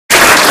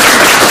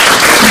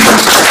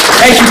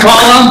Thank you,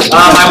 Paula.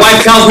 My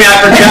wife tells me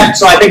I project,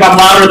 so I think I'm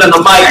louder than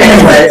the mic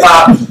anyway.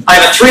 I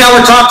have a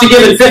 3-hour talk to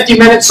give in 50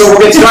 minutes, so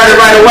we'll get started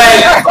right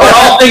away. But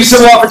all things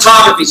Civil War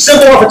photography.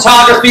 Civil War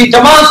photography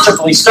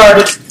demonstrably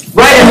started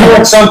right in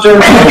Fort Sumter.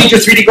 You don't need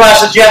your 3D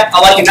glasses yet.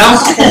 I'll let you know.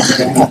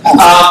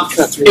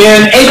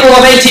 In April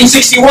of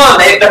 1861,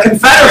 the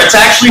Confederates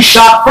actually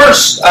shot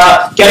first,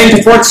 getting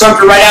to Fort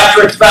Sumter right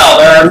after it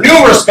fell. There are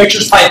numerous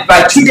pictures by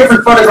 2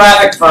 different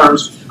photographic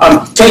firms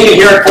taken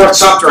here at Fort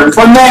Sumter. And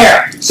from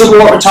there,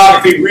 Civil War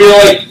photography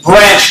really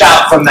branched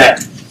out from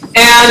there.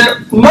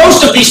 And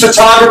most of these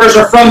photographers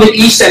are from the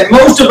East, and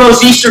most of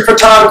those Eastern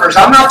photographers,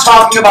 I'm not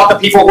talking about the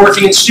people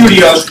working in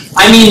studios,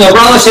 I mean the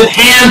relative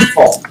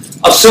handful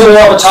of Civil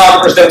War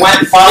photographers that went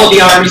and followed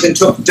the armies and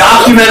took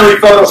documentary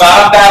photos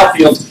out on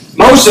battlefields.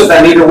 Most of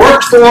them either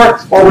worked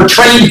for or were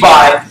trained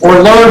by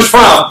or learned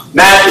from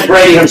Matthew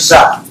Brady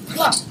himself.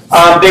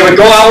 They would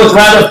go out with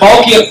rather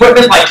bulky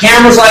equipment like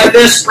cameras like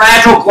this,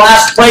 fragile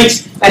glass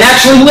plates, and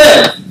actually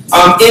live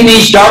in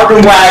these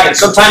darkened wagons,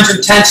 sometimes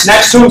in tents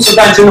next to them,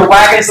 sometimes in the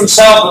wagons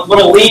themselves with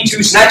little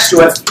lean-tos next to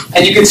it.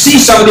 And you can see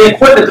some of the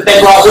equipment that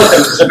they brought with them.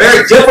 It's a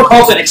very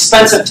difficult and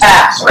expensive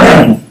task.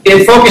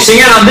 In focusing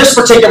in on this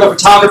particular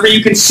photographer,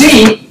 you can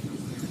see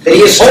that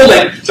he is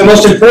holding the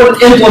most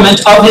important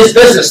implement of his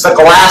business, the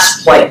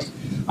glass plate.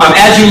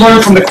 As you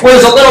learned from the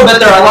quiz a little bit,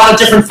 there are a lot of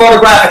different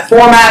photographic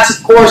formats, of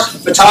course.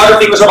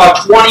 Photography was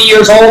about 20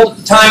 years old at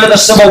the time of the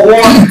Civil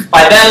War.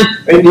 By then,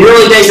 in the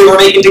early days, they were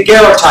making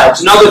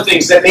daguerreotypes and other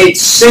things that made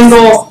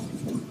single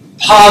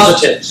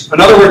positives. In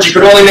other words, you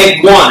could only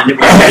make one, and it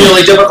was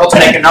really difficult to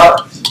make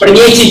another. But in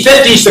the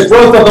 1850s, the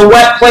growth of the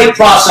wet plate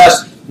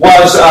process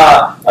was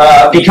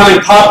becoming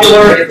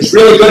popular. It was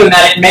really good in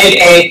that it made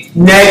a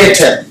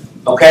negative.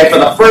 Okay, for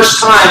the first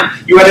time,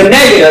 you had a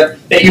negative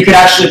that you could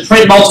actually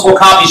print multiple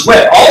copies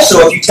with. Also,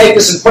 if you take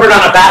this and put it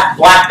on a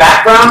black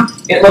background,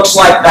 it looks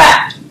like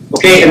that.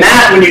 Okay, and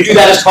that, when you do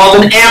that, is called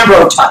an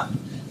ambrotype.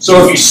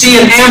 So if you see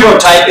an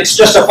ambrotype, it's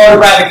just a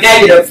photographic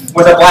negative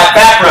with a black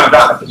background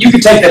on it. But you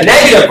could take the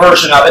negative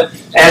version of it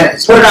and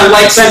put it on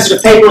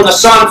light-sensitive paper in the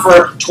sun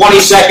for 20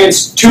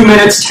 seconds, 2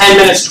 minutes, 10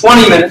 minutes,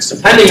 20 minutes,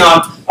 depending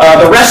on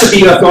the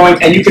recipe of going,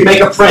 and you can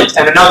make a print,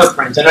 and another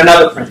print, and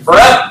another print,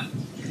 forever.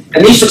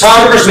 And these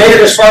photographers made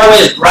it as far away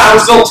as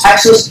Brownsville,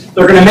 Texas.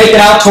 They're going to make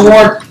it out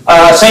toward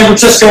San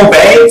Francisco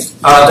Bay.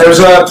 There's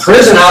a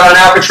prison out on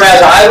Alcatraz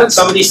Island.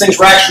 Some of these things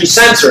were actually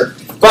censored.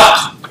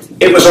 But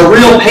it was a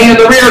real pain in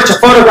the rear to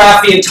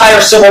photograph the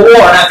entire Civil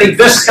War, and I think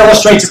this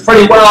illustrates it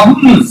pretty well.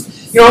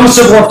 You know, I'm a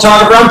Civil War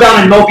photographer. I'm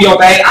down in Mobile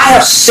Bay. I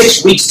have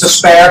 6 weeks to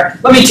spare.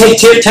 Let me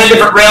take 10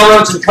 different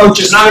railroads and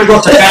coaches, and I'm going to go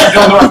up to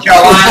Bentonville, North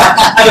Carolina.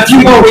 I have a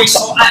few more weeks.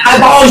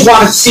 I've always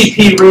wanted to see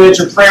Pea Ridge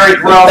or Prairie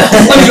Grove.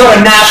 Let me go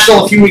to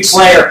Nashville a few weeks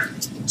later.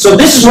 So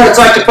this is what it's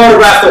like to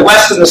photograph the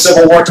West in the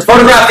Civil War. To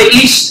photograph the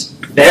East,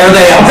 there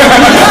they are.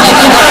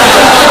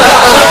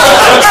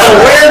 So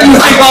where do you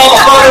think all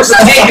the photos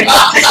are taken?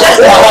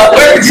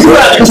 Where would you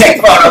rather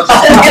take photos?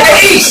 In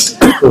the East.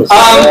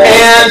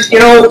 And, you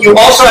know, you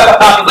also have the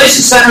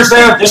population centers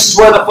there. This is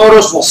where the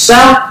photos will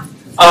sell.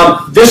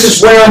 This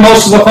is where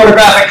most of the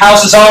photographic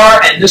houses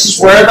are, and this is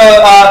where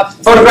the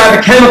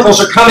photographic chemicals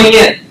are coming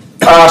in.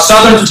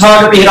 Southern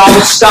photography had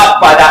always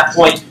stopped by that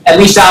point, at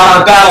least out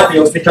on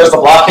battlefields, because the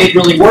blockade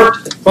really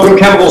worked.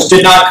 Photochemicals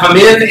did not come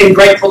in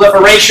great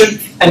proliferation,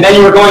 and then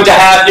you were going to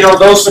have, you know,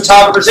 those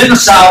photographers in the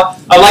South,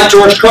 like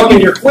George Cook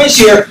in your quiz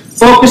here,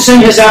 focusing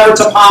his efforts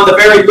upon the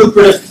very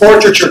lucrative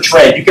portraiture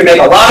trade. You can make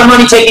a lot of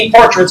money taking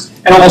portraits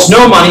and almost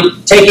no money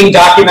taking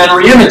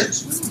documentary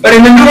images. But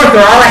in the North,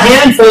 there are a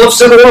handful of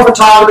Civil War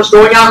photographers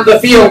going out into the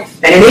field,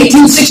 and in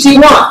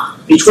 1861,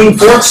 between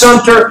Fort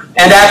Sumter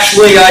and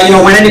actually, you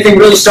know, when anything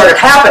really started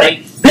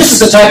happening, this is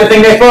the type of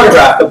thing they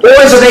photographed. The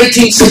boys of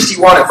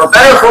 1861, and for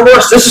better or for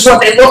worse, this is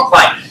what they look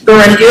like. They're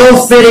in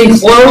ill-fitting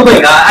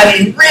clothing. I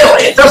mean,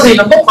 really, it doesn't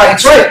even look like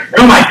it's right.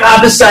 And oh my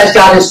God, this guy's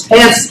got his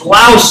pants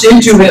bloused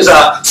into his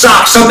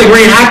socks. Something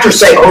reenactors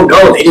say, oh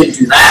no, they didn't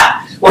do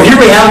that. Well, here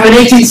we have them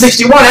in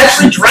 1861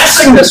 actually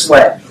dressing this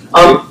way.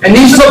 And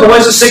these are the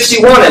boys of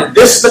 61, and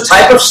this is the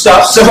type of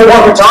stuff Civil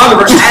War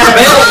photographers had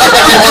available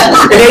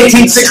in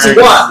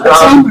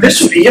 1861.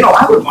 This would be, you know,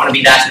 I would want to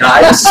be that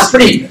guy. This is a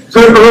pretty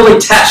good early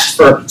test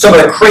for some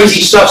of the crazy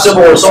stuff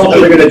Civil War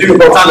soldiers are going to do,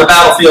 both on the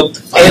battlefield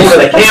and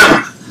with a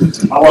camera.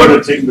 How long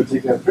did it take to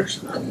take that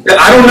picture?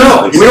 I don't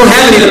know. We don't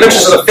have any of the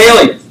pictures of the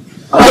failure.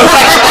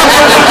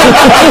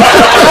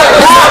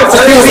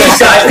 These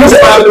guys, these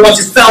are probably the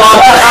ones who fell off.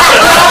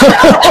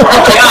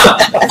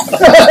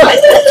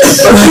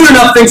 But soon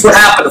enough, things would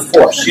happen, of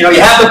course. You know,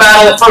 you have the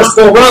Battle of First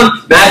Bull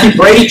Run. Matthew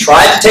Brady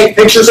tried to take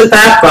pictures at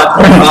that,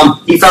 but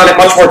he found it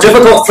much more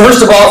difficult.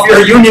 First of all, if you're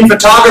a Union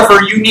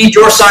photographer, you need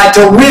your side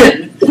to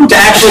win to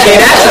actually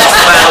gain access to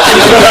the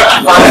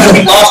battlefield.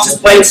 He lost his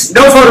plates.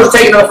 No photos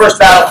taken of the first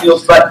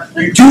battlefield, but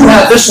you do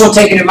have this one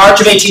taken in March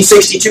of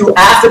 1862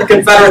 after the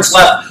Confederates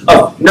left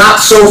of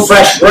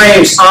not-so-fresh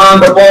graves on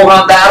the Bull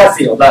Run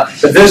battlefield. The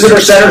visitor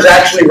center is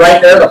actually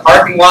right there, the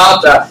parking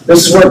lot.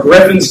 This is where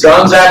Griffin's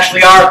guns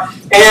actually are.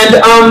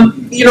 And,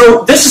 you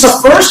know, this is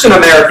a first in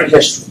American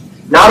history.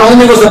 Not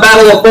only was the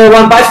Battle of Bull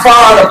Run by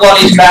far the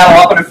bloodiest battle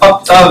up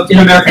in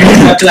American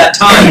history up to that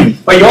time,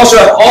 but you also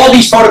have all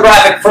these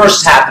photographic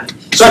firsts happening,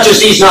 such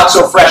as these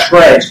not-so-fresh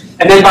graves.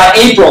 And then by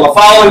April, the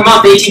following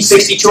month,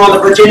 1862, on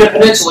the Virginia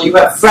Peninsula, you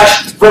have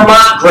fresh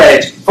Vermont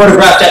graves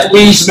photographed at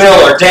Lee's Mill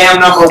or Dam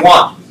Number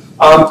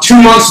 1.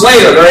 2 months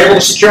later, they're able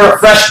to secure a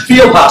fresh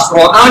field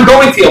hospital, an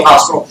ongoing field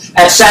hospital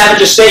at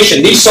Savage's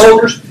Station. These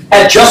soldiers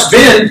had just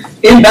been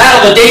in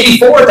battle the day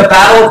before at the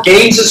Battle of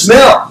Gaines's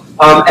Mill.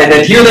 And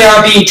then here they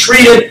are being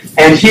treated,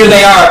 and here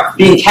they are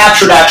being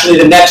captured actually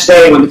the next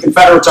day when the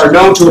Confederates are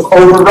known to have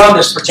overrun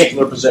this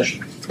particular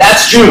position.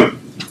 That's June.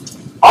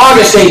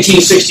 August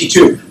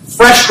 1862.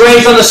 Fresh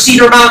graves on the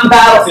Cedar Mountain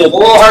battlefield. A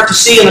little hard to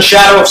see in the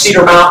shadow of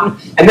Cedar Mountain.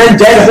 And then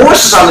dead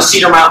horses on the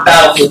Cedar Mountain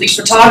battlefield. These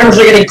photographers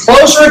are getting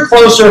closer and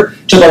closer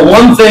to the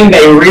one thing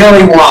they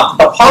really want.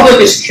 The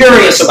public is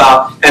curious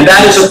about, and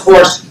that is, of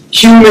course,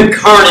 human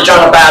carnage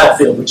on a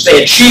battlefield, which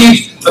they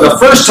achieved for the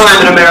first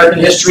time in American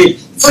history.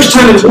 First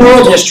time in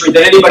world history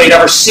that anybody had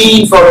ever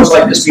seen photos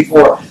like this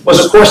before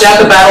was, of course,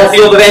 at the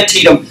battlefield of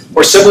Antietam,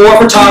 where Civil War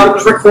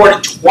photographers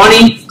recorded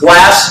 20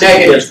 glass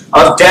negatives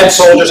of dead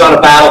soldiers on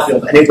a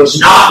battlefield, and it was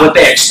not what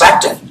they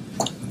expected.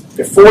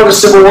 Before the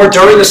Civil War,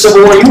 during the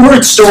Civil War, you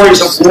heard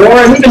stories of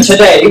war, and even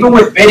today, even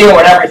with video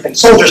and everything,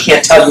 soldiers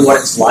can't tell you what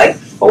it's like,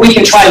 but we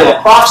can try to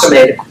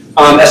approximate it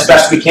as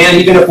best we can,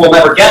 even if we'll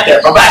never get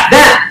there. But back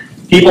then,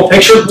 people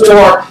pictured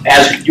war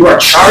as you are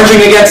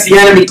charging against the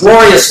enemy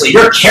gloriously.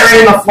 You're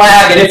carrying a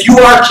flag, and if you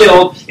are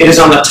killed, it is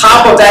on the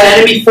top of that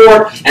enemy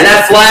fort, and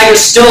that flag is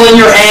still in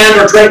your hand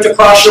or draped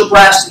across your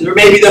breast, and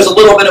maybe there's a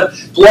little bit of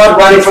blood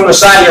running from the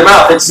side of your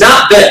mouth. It's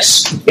not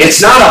this. It's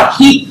not a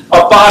heap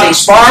of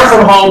bodies far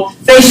from home,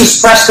 faces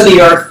pressed to the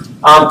earth,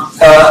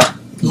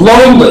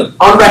 lonely,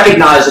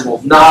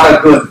 unrecognizable, not a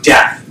good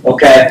death,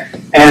 okay?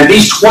 And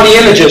these 20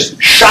 images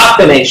shocked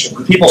the nation.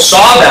 When people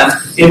saw them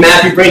in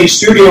Matthew Brady's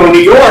studio in New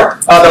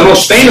York, the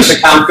most famous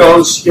account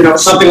goes,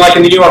 something like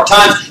in the New York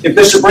Times, if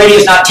Mr. Brady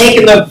has not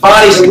taken the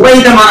bodies and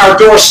laid them on our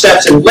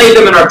doorsteps and laid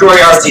them in our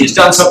dooryards, he has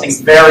done something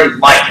very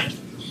like it.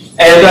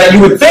 And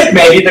you would think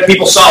maybe that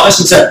people saw this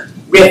and said,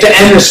 we have to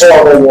end this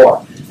horrible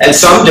war. And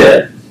some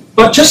did.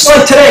 But just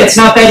like today, it's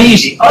not that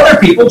easy. Other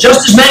people,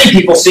 just as many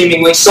people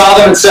seemingly, saw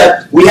them and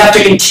said, we have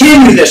to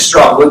continue this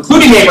struggle,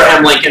 including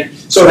Abraham Lincoln,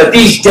 so that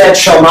these dead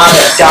shall not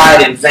have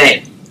died in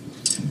vain.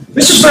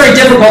 This is very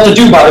difficult to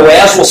do, by the way,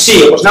 as we'll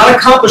see. It was not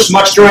accomplished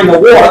much during the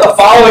war. The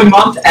following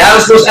month,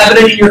 as was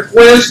evident in your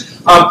quiz,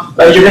 you're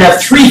going to have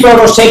 3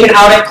 photos taken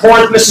out at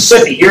Corinth,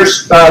 Mississippi.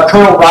 Here's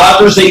Colonel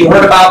Rogers that you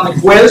heard about in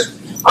the quiz.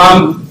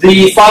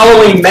 The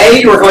following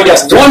May, we're going to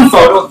have 1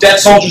 photo of dead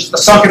soldiers at the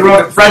Sunken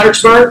Road in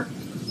Fredericksburg.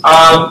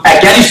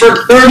 At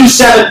Gettysburg,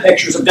 37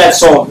 pictures of dead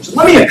soldiers. And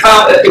let me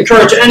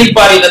encourage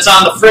anybody that's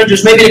on the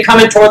fringes maybe to come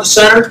in toward the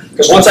center,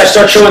 because once I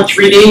start showing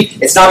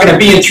 3D, it's not going to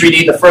be in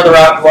 3D the further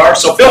out you are.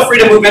 So feel free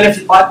to move in if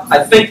you'd like.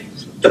 I think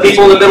the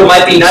people in the middle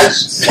might be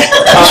nice.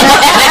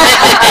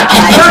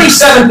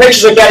 37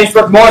 pictures of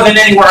Gettysburg, more than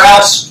anywhere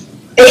else.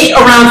 8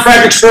 around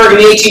Fredericksburg in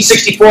the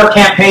 1864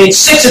 campaign,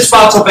 6 at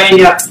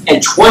Spotsylvania,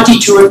 and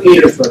 22 at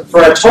Petersburg,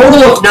 for a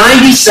total of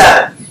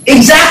 97.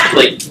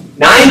 Exactly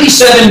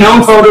 97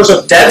 known photos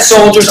of dead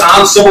soldiers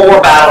on Civil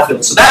War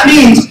battlefields. So that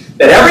means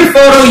that every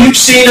photo you've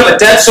seen of a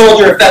dead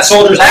soldier, if that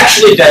soldier is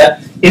actually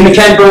dead, in the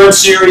Ken Burns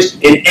series,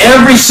 in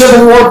every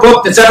Civil War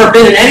book that's ever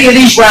been in any of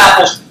these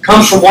raffles,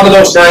 comes from one of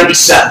those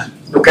 97.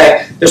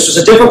 Okay? This was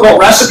a difficult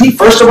recipe.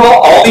 First of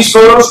all these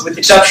photos, with the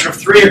exception of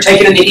 3, are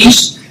taken in the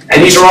East,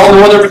 and these are all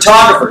Northern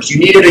photographers. You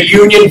needed a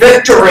Union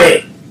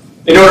victory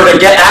in order to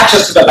get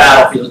access to the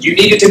battlefield. You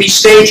needed to be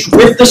staged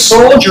with the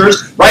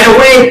soldiers right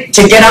away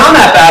to get on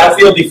that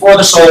battlefield before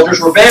the soldiers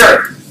were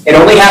buried. It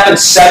only happened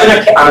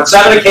on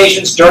 7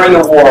 occasions during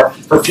the war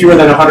for fewer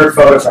than 100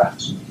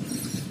 photographs.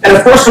 And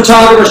of course,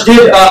 photographers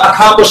did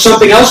accomplish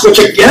something else, which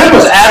again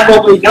was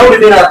admirably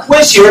noted in our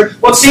quiz here.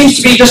 What seems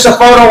to be just a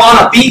photo on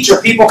a beach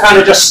or people kind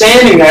of just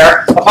standing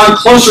there, upon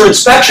closer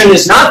inspection,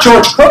 is not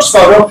George Cook's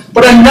photo,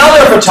 but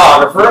another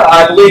photographer,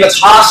 I believe it's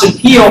Haas and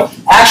Peel,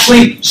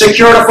 actually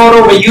secured a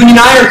photo of a Union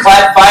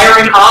ironclad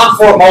firing on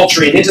Fort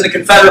Moultrie and into the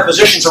Confederate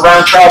positions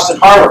around Charleston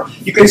Harbor.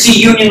 You can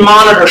see Union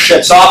monitor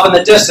ships off in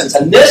the distance,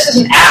 and this is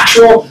an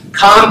actual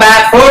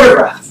combat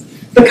photograph.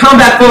 The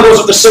combat photos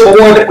of the Civil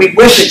War that we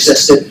wish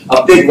existed,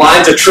 of big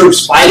lines of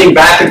troops fighting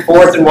back and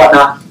forth and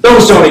whatnot,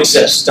 those don't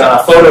exist.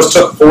 Photos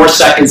took 4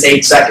 seconds,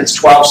 8 seconds,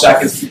 12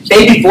 seconds.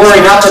 They'd be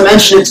blurry, not to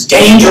mention it's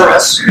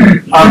dangerous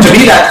to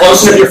be that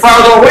close, and if you're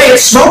farther away,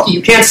 it's smoky.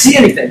 You can't see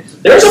anything.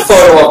 There's a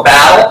photo of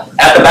battle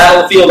at the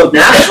battlefield of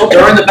Nashville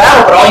during the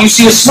battle, but all you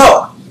see is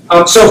smoke.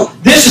 So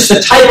this is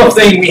the type of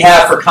thing we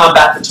have for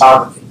combat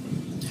photography.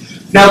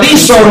 Now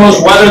these photos,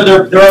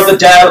 whether they're of the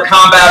dead or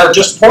combat or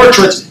just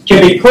portraits,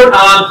 can be put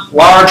on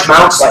large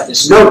mounts like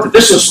this. Note that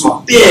this was from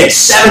a big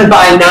 7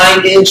 by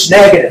 9 inch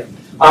negative.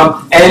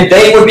 And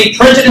they would be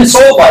printed and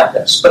sold like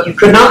this. But you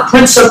could not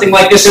print something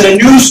like this in a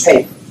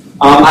newspaper,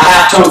 a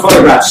half-tone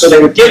photograph. So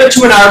they would give it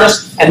to an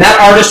artist, and that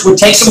artist would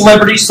take some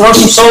liberties, throw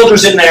some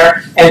soldiers in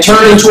there, and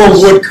turn it into a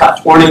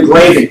woodcut or an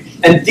engraving.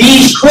 And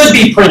these could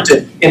be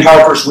printed in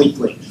Harper's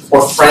Weekly,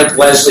 or Frank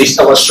Leslie's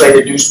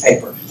illustrated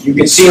newspaper. You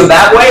could see them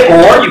that way,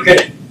 or you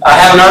could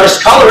have an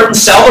artist color it and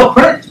sell the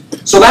print.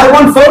 So that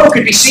one photo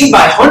could be seen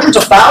by hundreds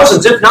of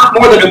thousands, if not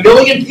more than 1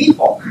 million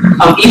people,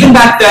 even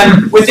back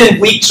then, within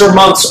weeks or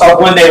months of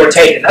when they were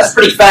taken. That's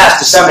pretty fast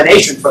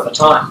dissemination for the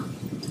time.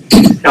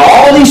 Now,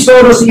 all these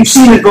photos that you've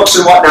seen in books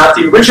and whatnot,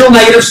 the original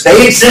negatives,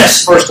 they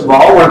exist, first of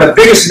all. One of the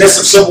biggest myths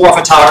of Civil War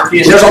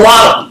photography, and there's a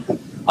lot of them,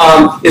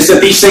 is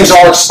that these things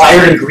all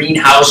expired in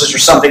greenhouses or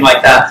something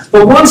like that.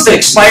 The ones that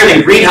expired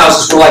in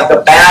greenhouses were like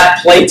the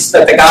bad plates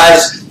that the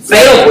guys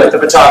failed with, the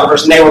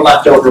photographers, and they were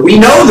left over. We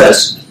know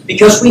this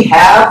because we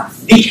have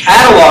the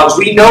catalogs.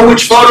 We know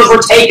which photos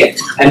were taken,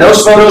 and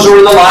those photos are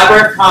in the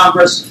Library of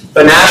Congress,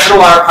 the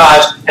National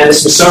Archives, and the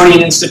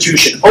Smithsonian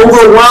Institution.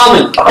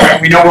 Overwhelmingly,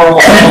 we know where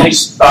all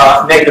these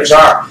negatives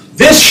are.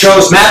 This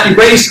shows Matthew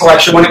Brady's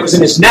collection when it was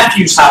in his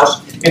nephew's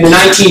house in the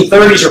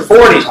 1930s or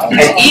 40s,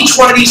 and each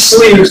one of these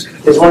sleeves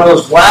is one of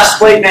those glass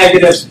plate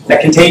negatives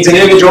that contains an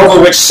image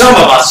over which some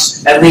of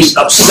us, at least,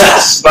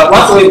 obsess. But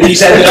luckily,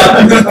 these ended up,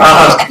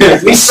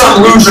 at least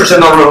some losers in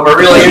the room are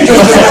really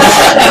interested.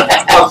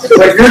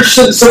 But if you're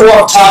interested in Civil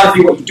War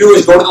photography, what you do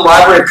is go to the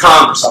Library of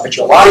Congress. I bet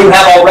you a lot of you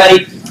have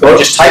already. Go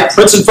just type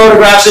prints and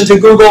photographs into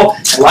Google,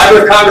 and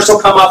Library of Congress will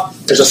come up.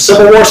 There's a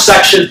Civil War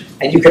section,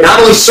 and you can not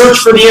only search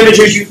for the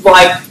images you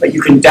like, but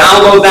you can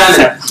download them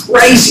in a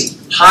crazy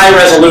high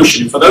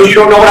resolution. For those of you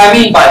who don't know what I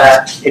mean by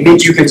that, it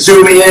means you can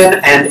zoom in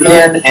and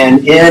in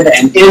and in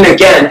and in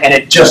again, and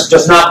it just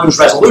does not lose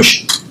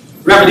resolution.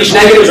 Remember, these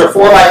negatives are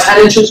 4 by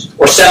 10 inches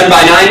or 7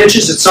 by 9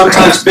 inches. It's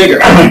sometimes bigger.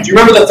 Do you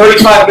remember the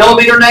 35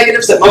 millimeter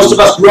negatives that most of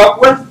us grew up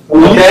with?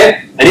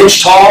 Okay, an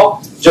inch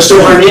tall, just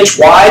over an inch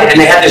wide, and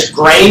they had this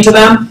grain to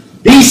them.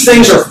 These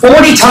things are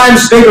 40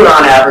 times bigger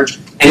on average,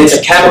 and it's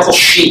a chemical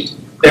sheet.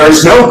 There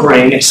is no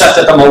grain except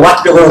at the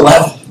molecular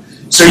level.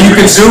 So you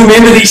can zoom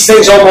into these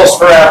things almost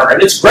forever,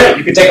 and it's great.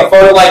 You can take a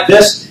photo like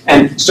this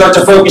and start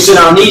to focus in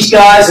on these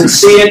guys and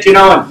see it, you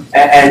know,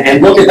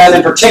 and look at that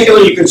in particular.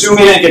 You can zoom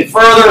in and get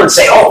further and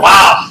say, oh,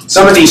 wow,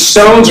 some of these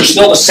stones are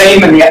still the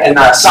same in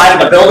the side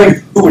of the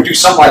building. Who would do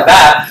something like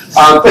that?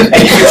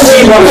 And you can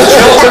see one of the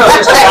children of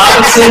Mr.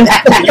 Robinson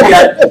you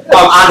get,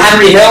 on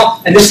Henry Hill,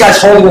 and this guy's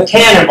holding a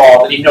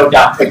cannonball that he no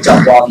doubt picked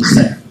up while he's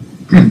there.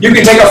 You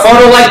can take a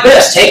photo like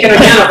this, taken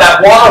again of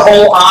that water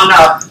hole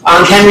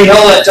on Henry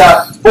Hill at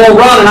Bull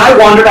Run, and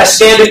I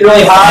scanned it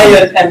really high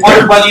and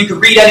wondered whether you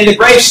could read any of the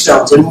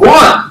gravestones. And one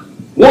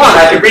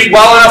I could read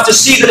well enough to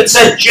see that it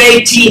said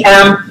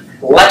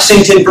JTM,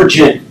 Lexington,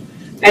 Virginia.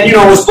 And you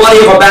know, as bloody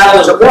of a battle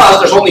as it was,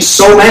 there's only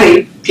so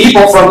many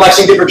people from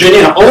Lexington, Virginia,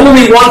 and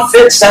only one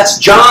fits. That's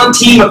John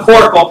T.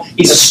 McCorkle.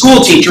 He's a school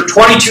teacher,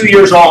 22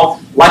 years old,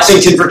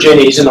 Lexington,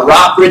 Virginia. He's in the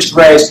Rockbridge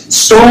Grays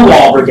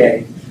Stonewall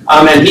Brigade.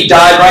 And he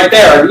died right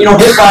there. And, you know,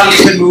 his body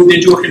has been moved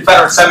into a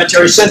Confederate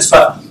cemetery since,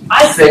 but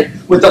I think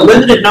with the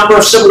limited number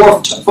of Civil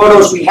War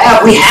photos we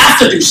have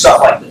to do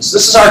stuff like this.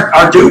 This is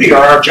our duty or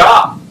our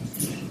job.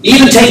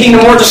 Even taking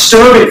the more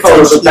disturbing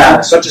photos of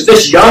battle, such as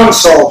this young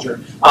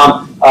soldier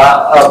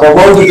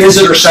below the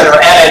visitor center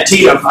at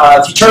Antietam.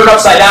 If you turn it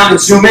upside down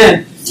and zoom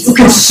in, you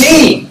can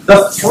see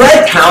the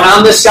thread count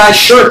on this guy's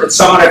shirt that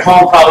someone at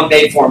home probably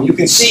made for him. You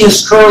can see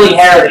his curly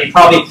hair that he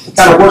probably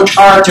kind of worked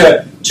hard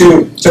to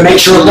make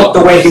sure it looked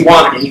the way he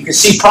wanted it. You can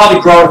see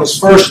probably growing his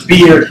first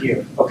beard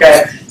here,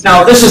 okay?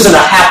 Now, this isn't a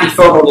happy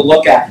photo to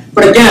look at,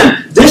 but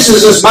again, this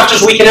is as much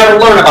as we can ever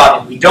learn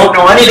about him. We don't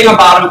know anything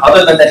about him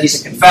other than that he's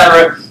a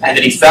Confederate and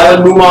that he fell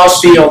in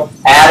Moomaws Field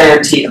at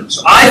Antietam.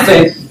 So I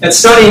think that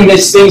studying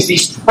these things,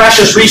 these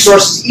precious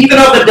resources, even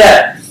of the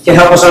dead, can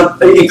help us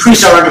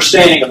increase our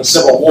understanding of the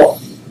Civil War.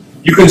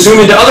 You can zoom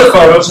into other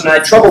photos, and I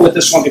had trouble with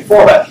this one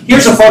before, but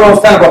here's a photo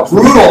of kind of a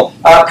brutal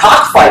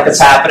cockfight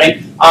that's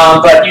happening.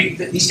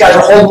 These guys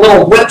are holding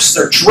little whips,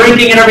 they're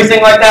drinking and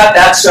everything like that.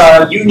 That's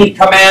Union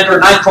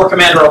Commander, 9th Corps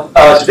Commander,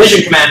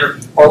 Division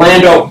Commander,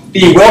 Orlando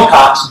B.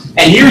 Wilcox.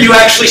 And here you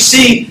actually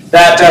see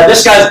that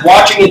this guy's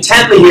watching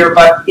intently here,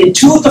 but in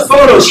 2 of the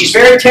photos, he's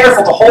very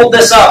careful to hold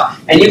this up.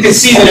 And you can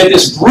see that at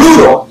this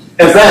brutal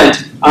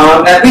event,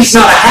 at least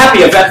not a happy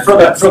event for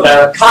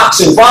the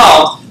cocks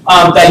involved,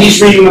 that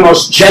he's reading the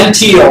most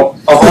genteel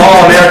of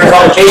all American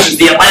publications,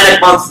 the Atlantic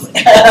Monthly.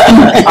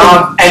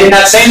 And in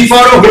that same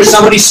photo, here's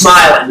somebody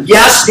smiling.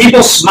 Yes,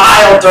 people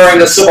smile during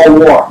the Civil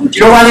War. Do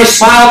you know why they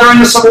smile during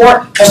the Civil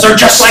War? Because they're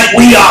just like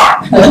we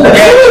are.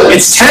 Okay?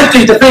 It's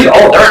tempting to think,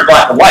 oh, they're in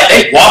black and white.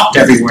 They walked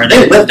everywhere.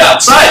 They lived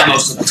outside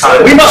most of the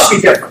time. We must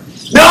be different.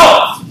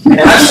 No! And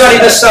I've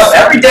studied this stuff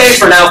every day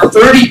for now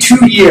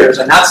 32 years,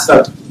 and that's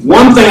the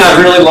one thing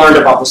I've really learned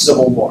about the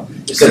Civil War,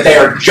 is that they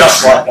are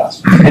just like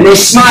us. And they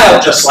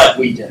smile just like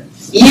we did.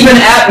 Even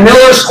at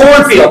Miller's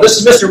cornfield. This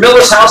is Mr.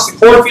 Miller's house. The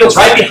cornfield's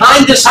right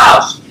behind this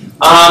house.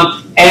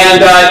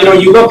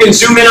 You look and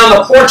zoom in on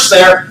the porch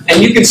there,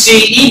 and you can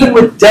see, even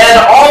with dead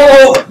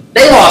all over,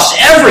 they lost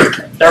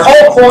everything. Their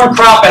whole corn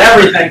crop and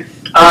everything.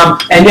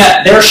 And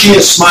yet, there she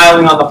is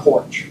smiling on the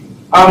porch.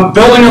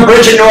 Building a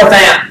bridge at North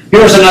Ann.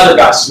 Here's another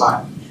guy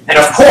smiling. And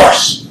of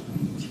course,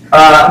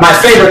 my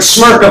favorite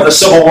smirk of the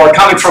Civil War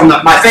coming from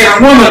my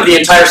favorite woman of the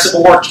entire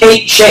Civil War,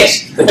 Kate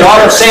Chase, the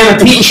daughter of Sam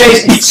and Pete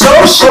Chase,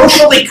 so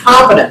socially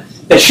competent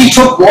that she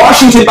took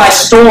Washington by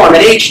storm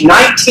at age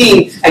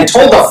 19 and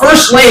told the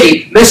First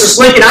Lady, Mrs.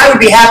 Lincoln, I would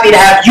be happy to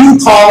have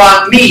you call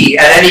on me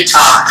at any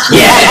time.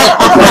 Yeah.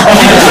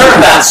 She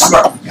deserved that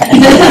smirk. And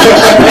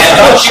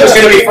thought she was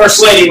going to be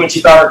First Lady when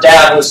she thought her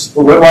dad,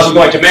 who wasn't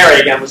going to marry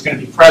again, was going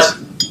to be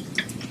president.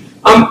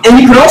 And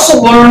you can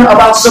also learn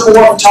about Civil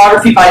War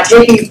photography by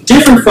taking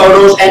different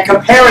photos and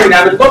comparing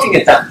them and looking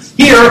at them.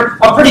 Here,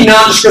 a pretty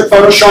nondescript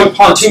photo showing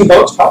pontoon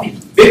boats, probably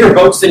bigger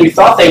boats than you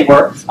thought they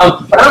were.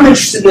 But I'm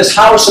interested in this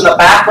house in the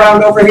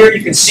background over here.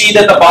 You can see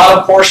that the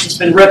bottom portion's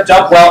been ripped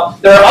up. Well,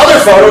 there are other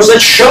photos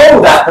that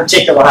show that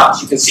particular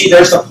house. You can see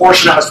there's the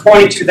portion I was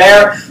pointing to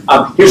there.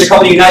 Here's a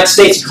couple of United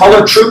States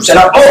colored troops and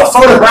a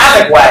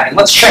photographic wagon.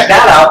 Let's check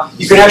that out.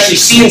 You can actually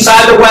see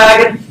inside the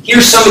wagon.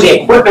 Here's some of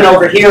the equipment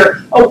over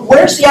here. Oh,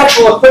 where's the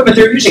actual equipment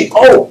they're using?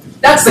 Oh,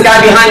 that's the guy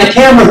behind the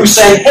camera who's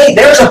saying, hey,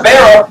 there's a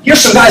barrel.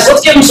 Here's some guys.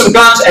 Let's give them some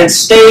guns and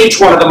stage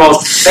one of the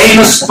most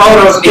famous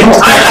photos of the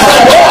entire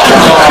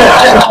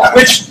world.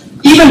 Which,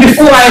 even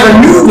before I ever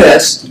knew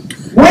this,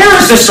 where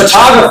is this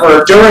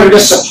photographer during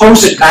this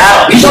supposed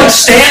battle? He's like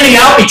standing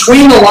out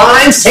between the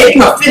lines,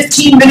 taking a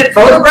 15-minute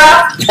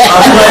photograph. By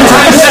the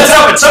time he sets it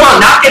up, it's somehow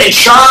not getting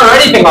shot or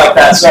anything like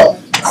that. So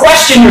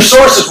question your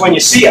sources when you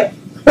see it.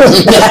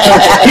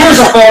 Here's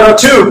a photo,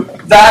 too,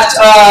 that,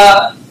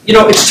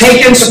 it's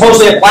taken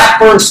supposedly at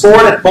Blackburn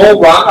Ford at Bull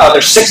Run.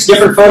 There's 6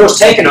 different photos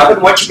taken of it,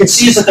 and what you can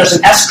see is that there's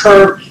an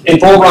S-curve in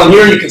Bull Run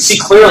here. You can see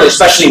clearly,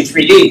 especially in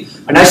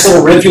 3D, a nice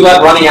little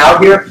rivulet running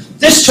out here.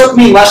 This took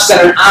me less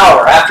than an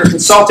hour after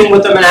consulting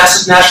with the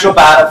Manassas National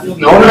Battlefield.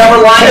 No one had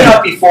ever lined it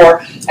up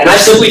before, and I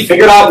simply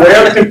figured out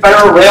where the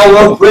Confederate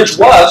Railroad Bridge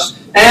was,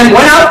 and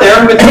went out there,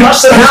 and within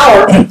less than an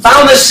hour,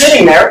 found this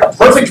sitting there, a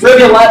perfect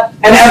rivulet,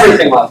 and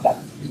everything like that.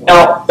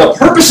 Now, the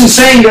purpose in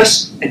saying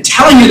this and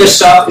telling you this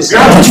stuff is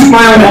not to toot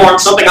my own horn,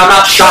 something I'm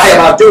not shy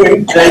about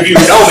doing, many of you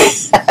know me,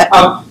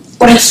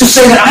 but it's to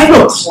say that I have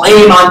no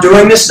claim on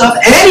doing this stuff,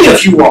 and any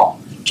of you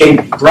all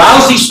can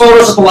browse these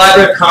photos at the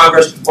Library of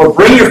Congress or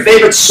bring your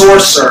favorite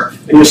sourcer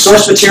and your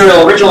source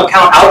material original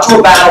account out to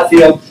a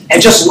battlefield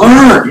and just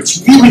learn.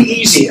 It's really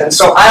easy. And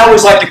so I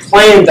always like to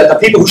claim that the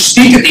people who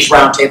speak at these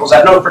roundtables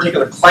have no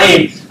particular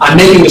claim on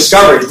making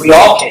discoveries. We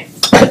all can.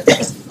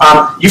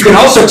 You can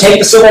also take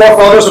the Civil War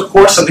photos, of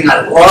course, something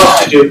I love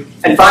to do,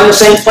 and find the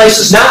same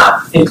places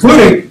now,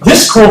 including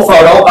this cool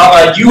photo of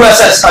a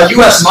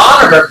U.S.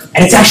 monitor,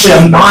 and it's actually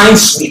a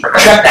minesweeper.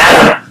 Check that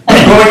out.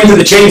 Going into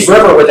the James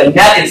River with a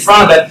net in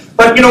front of it.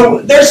 But,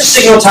 there's a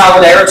signal tower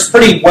there. It's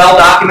pretty well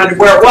documented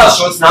where it was,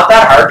 so it's not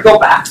that hard to go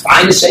back,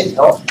 find the same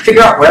hill,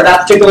 figure out where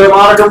that particular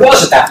monitor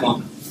was at that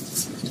moment.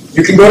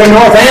 You can go to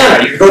North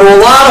Anna. You can go to a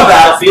lot of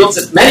battlefields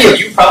that many of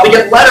you probably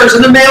get letters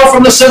in the mail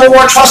from the Civil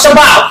War Trust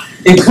about,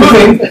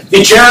 including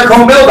the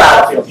Jericho Mill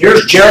battlefield.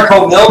 Here's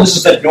Jericho Mill. This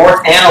is the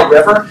North Anna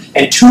River,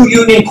 and 2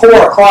 Union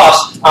Corps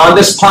across on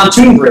this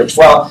pontoon bridge.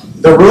 Well,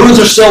 the ruins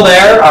are still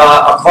there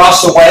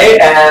across the way,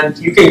 and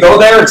you can go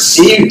there and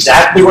see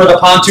exactly where the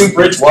pontoon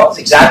bridge was,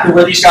 exactly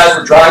where these guys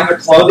were drying their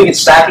clothing and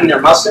stacking their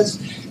muskets.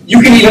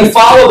 You can even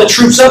follow the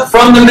troops up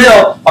from the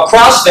mill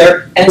across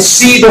there and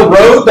see the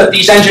road that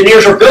these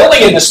engineers are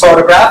building in this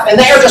photograph, and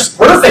they are just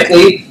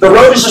perfectly, the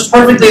road is just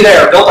perfectly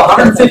there, built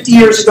 150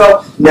 years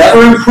ago,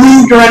 never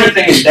improved or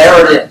anything, and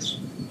there it is.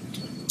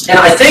 And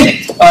I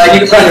think, you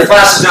can put on your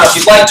glasses now if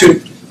you'd like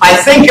to, I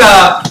think,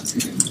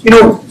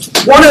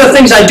 one of the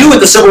things I do with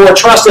the Civil War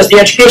Trust as the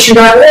education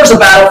guy or as a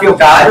battlefield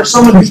guy or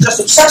someone who's just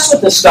obsessed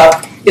with this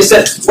stuff is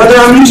that whether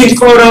I'm using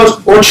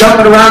photos or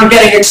jumping around and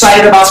getting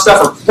excited about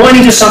stuff or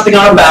pointing to something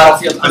on a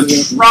battlefield, I'm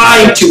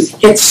trying to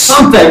hit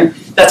something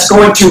that's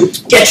going to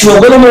get you a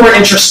little more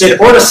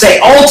interested or to say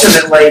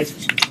ultimately,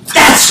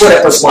 that's what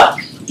it was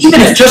like.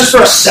 Even if just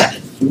for a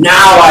second,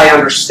 now I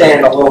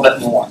understand a little bit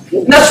more.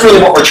 And that's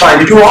really what we're trying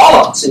to do, all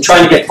of us, in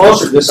trying to get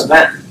closer to this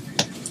event.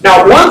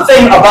 Now, one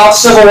thing about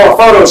Civil War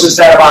photos is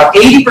that about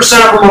 80%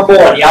 of them are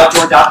born, the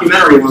outdoor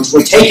documentary ones,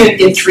 were taken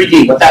in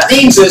 3D. What that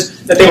means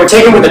is that they were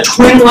taken with a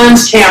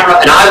twin-lens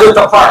camera an eye width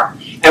apart.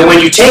 And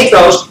when you take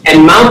those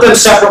and mount them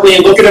separately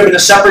and look at them in a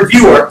separate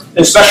viewer,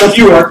 in a special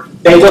viewer,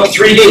 they look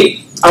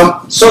 3D.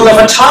 So the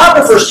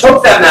photographers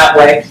took them that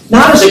way,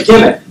 not as a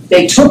gimmick.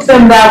 They took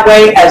them that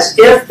way as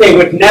if they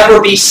would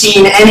never be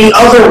seen any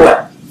other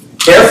way.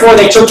 Therefore,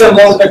 they took them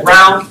low to the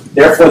ground.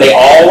 Therefore, they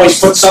always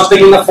put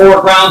something in the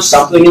foreground,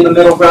 something in the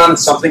middle ground, and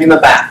something in the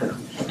background.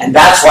 And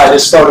that's why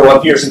this photo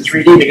appears in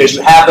 3D, because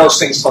you have those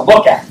things to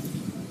look at.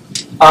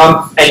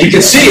 And you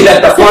can see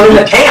that the front and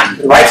the camp,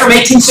 right from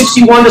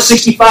 1861 to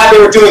 65,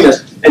 they were doing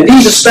this. And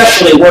these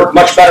especially work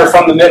much better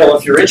from the middle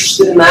if you're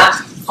interested in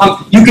that.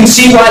 You can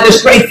see why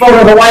this great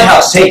photo of the White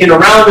House taken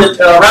around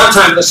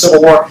time of the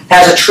Civil War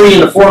has a tree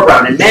in the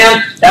foreground. And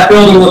man, that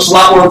building looks a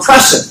lot more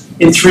impressive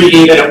in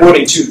 3D than it would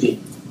in 2D.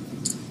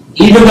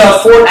 Even the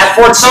fort at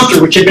Fort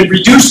Sumter, which had been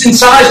reduced in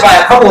size by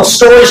a couple of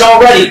stories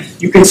already,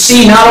 you can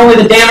see not only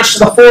the damage to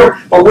the fort,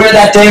 but where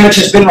that damage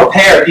has been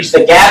repaired. These are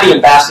the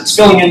gabion baskets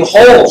filling in the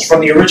holes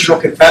from the original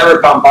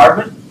Confederate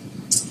bombardment.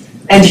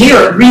 And here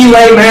at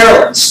Relay,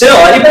 Maryland, still,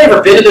 anybody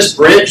ever been to this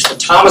bridge, the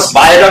Thomas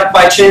Viaduct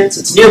by chance?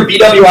 It's near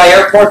BWI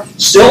Airport.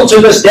 Still to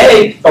this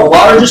day, the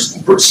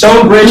largest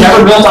stone bridge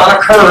ever built on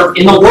a curve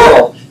in the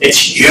world. It's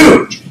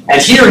huge.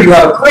 And here you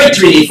have a great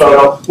 3D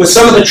photo with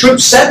some of the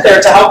troops sent there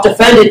to help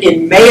defend it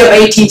in May of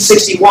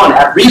 1861.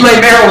 At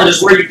Relay, Maryland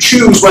is where you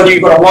choose whether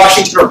you go to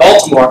Washington or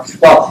Baltimore.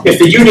 Well, if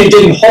the Union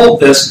didn't hold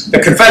this, the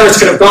Confederates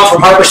could have gone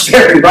from Harper's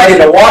Ferry right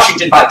into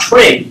Washington by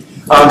train.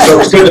 So it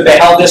was good that they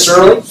held this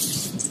early.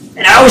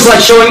 And I always like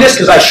showing this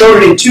because I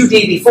showed it in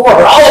 2D before,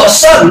 but all of a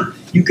sudden,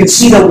 you can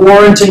see the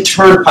Warrenton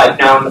Turnpike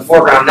now in the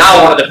foreground,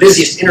 now one of the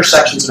busiest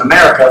intersections in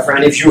America for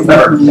any of you who've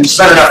ever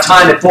spent enough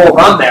time at Bull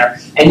Run there.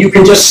 And you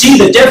can just see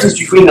the difference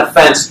between the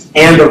fence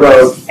and the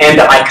road and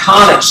the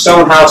iconic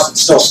stone house that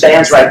still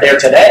stands right there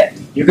today.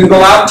 You can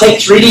go out and take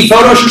 3D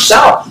photos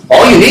yourself.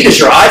 All you need is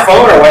your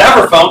iPhone or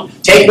whatever phone.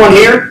 Take one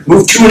here,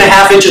 move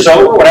 2.5 inches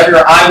over, whatever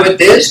your eye width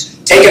is,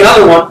 take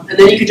another one, and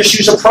then you can just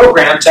use a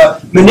program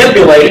to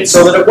manipulate it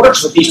so that it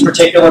works with these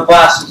particular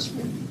glasses.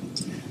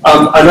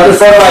 Another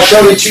photo I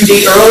showed in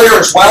 2D earlier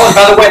as well, and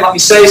by the way, let me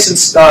say,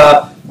 since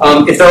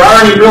if there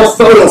are any real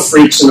photo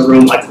freaks in the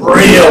room, like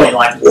really,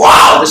 like,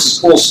 wow, this is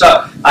cool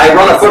stuff. I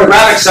run a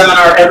photographic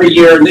seminar every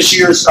year, and this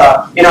year's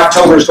in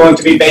October is going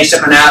to be based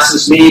at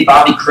Manassas. Me,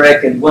 Bobby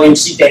Crick, and William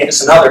C.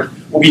 Davis, and others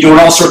will be doing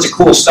all sorts of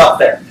cool stuff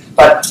there.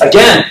 But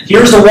again,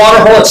 here's the water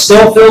hole. It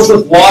still fills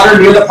with water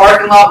near the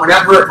parking lot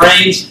whenever it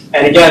rains.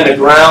 And again, the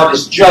ground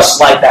is just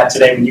like that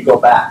today when you go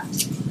back.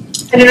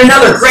 And in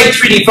another great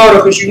 3D photo,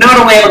 because you not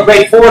only have a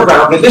great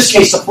foreground, but in this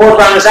case, the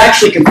foreground is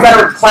actually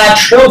Confederate-clad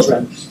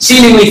children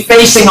seemingly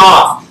facing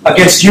off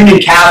against Union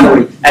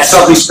cavalry at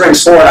Sully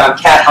Springs Ford on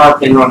Cat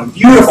Harpin Run. A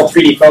beautiful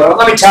 3D photo. And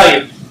let me tell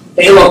you,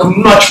 they look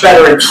much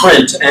better in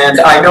print. And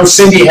I know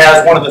Cindy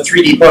has one of the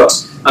 3D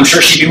books. I'm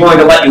sure she'd be willing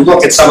to let you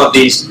look at some of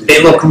these.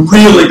 They look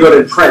really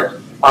good in print,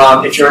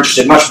 if you're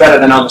interested, much better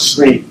than on the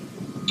screen.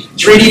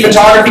 3D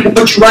photography can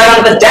put you right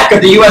onto the deck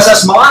of the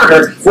USS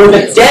Monitor, where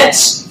the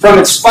dents from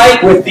its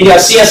fight with the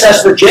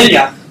CSS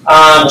Virginia,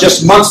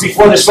 just months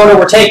before this photo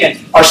were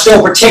taken, are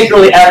still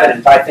particularly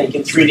evident, I think,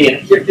 in 3D.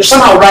 And you're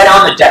somehow right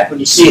on the deck when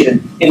you see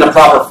it in the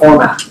proper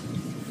format.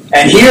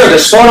 And here,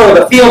 this photo of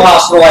the field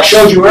hospital I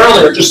showed you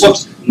earlier just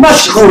looks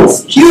much cooler,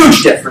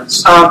 huge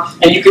difference.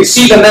 And you can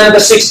see the men of the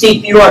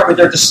 16th New York with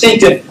their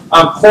distinctive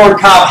corn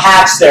cob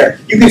hats there.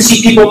 You can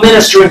see people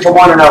ministering to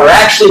one another,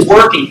 actually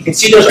working. You can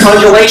see there's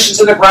undulations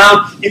in the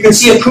ground. You can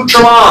see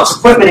accoutrements,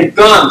 equipment, and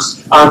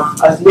guns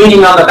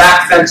leaning on the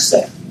back fence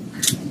there.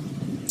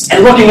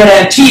 And looking at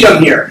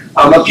Antietam here,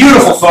 a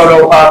beautiful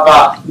photo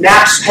of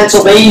Knapp's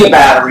Pennsylvania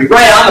Battery,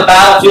 right on the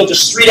battlefield,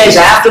 just 3 days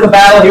after the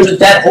battle. Here's a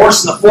dead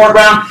horse in the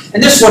foreground,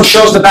 and this one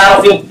shows the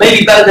battlefield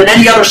maybe better than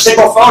any other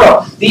single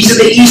photo. These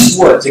are the East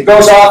Woods. It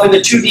goes off in the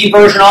 2D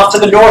version off to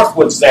the North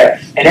Woods there,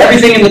 and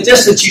everything in the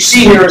distance you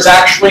see here is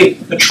actually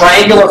the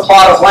triangular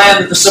plot of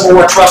land that the Civil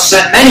War Trust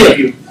sent many of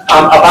you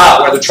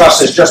about, where the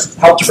Trust has just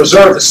helped to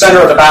preserve the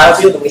center of the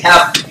battlefield, and we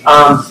have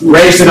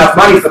raised enough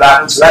money for that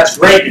one, so that's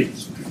great news.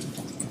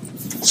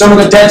 Some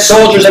of the dead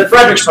soldiers at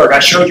Fredericksburg, I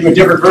showed you a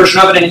different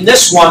version of it, and in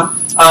this one,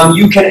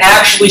 you can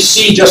actually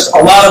see just a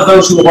lot of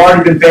those who have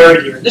already been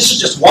buried here. This is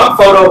just one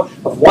photo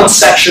of one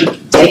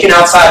section taken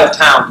outside of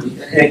town,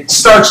 and it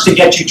starts to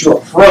get you to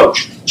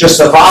approach just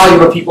the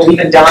volume of people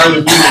even dying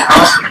in Union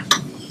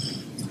hospitals.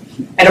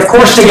 And of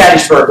course to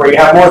Gettysburg, where you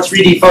have more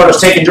 3D photos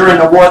taken during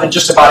the war than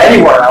just about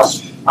anywhere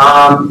else.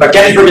 But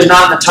Gettysburg is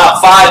not in the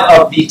top 5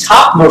 of the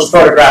top most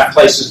photographed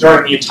places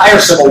during the entire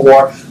Civil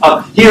War.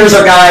 Here's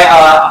a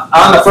guy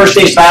on the first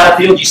day's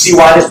battlefield. You see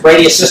why this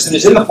Brady assistant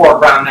is in the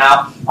foreground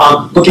now,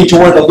 looking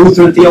toward the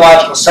Lutheran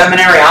Theological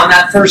Seminary on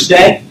that first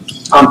day.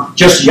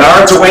 Just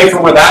yards away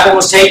from where that one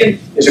was taken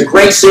is a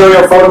great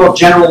serial photo of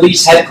General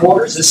Lee's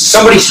headquarters. This is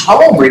somebody's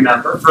home,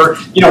 remember, for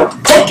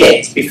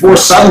decades before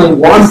suddenly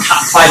one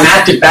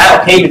climactic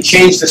battle came and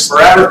changed this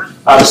forever.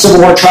 The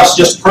Civil War Trust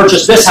just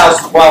purchased this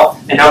house as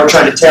well, and now we're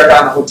trying to tear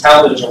down the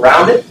hotel that is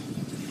around it.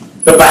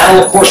 The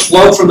battle, of course,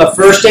 flowed from the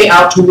first day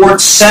out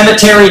towards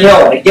Cemetery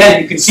Hill. And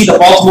again, you can see the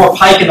Baltimore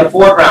Pike in the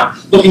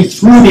foreground, looking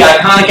through the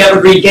iconic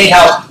Evergreen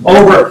Gatehouse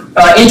over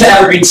into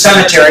Evergreen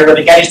Cemetery, where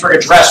the Gettysburg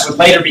Address would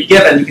later be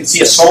given. You can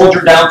see a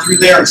soldier down through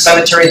there in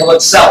Cemetery Hill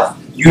itself,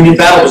 Union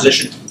battle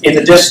position in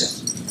the distance.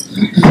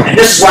 And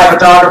this is why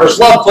photographers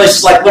love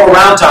places like Little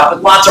Round Top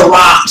with lots of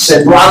rocks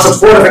and lots of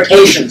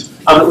fortifications.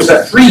 It was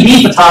a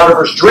 3D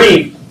photographer's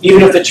dream,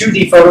 even if the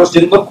 2D photos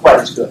didn't look quite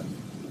as good.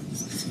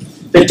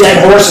 The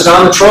dead horses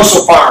on the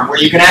Trossel farm, where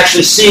you can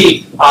actually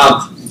see,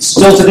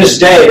 still to this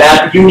day,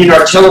 that Union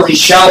artillery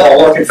shell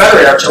hole, or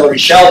Confederate artillery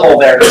shell hole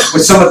there,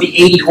 with some of the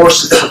 80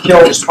 horses that were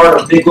killed as part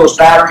of Bigllow's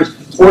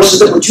batteries, horses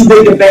that were too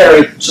big to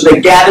bury, so they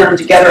gathered them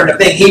together into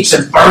big heaps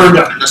and burned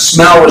them, and the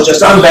smell was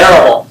just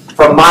unbearable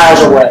from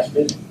miles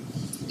away.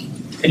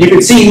 And you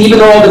can see, even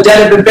though all the dead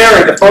have been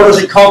buried, the photos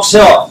at Culp's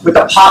Hill with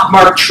the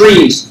pockmarked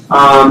trees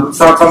from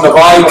the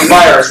volume of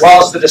fire, as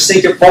well as the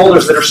distinctive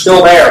boulders that are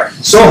still there.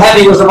 So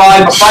heavy was the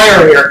volume of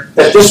fire here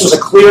that this was a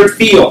cleared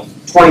field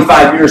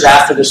 25 years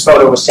after this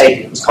photo was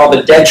taken. It was called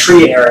the Dead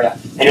Tree Area,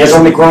 and it has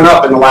only grown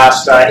up in the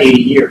last 80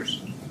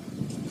 years.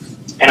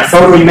 And a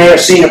photo you may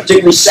have seen, a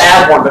particularly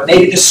sad one, but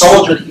maybe this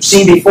soldier that you've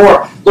seen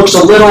before looks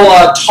a little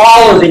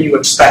taller than you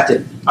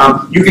expected.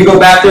 You can go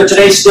back there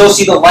today, still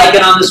see the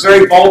lichen on this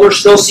very boulder,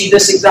 still see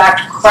this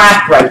exact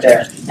crack right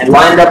there, and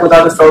lined up with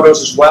other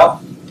photos as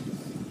well.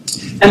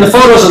 And the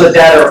photos of the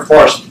dead are, of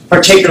course,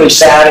 particularly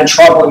sad and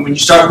troubling when you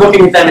start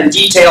looking at them in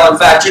detail. In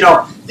fact,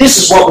 this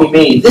is what we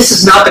mean. This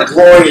is not the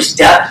glorious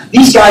death.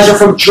 These guys are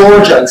from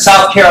Georgia and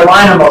South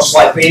Carolina, most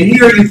likely. And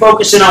here you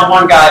focus in on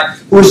one guy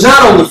who is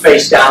not only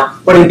face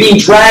down, but in being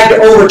dragged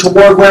over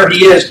toward where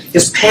he is,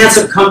 his pants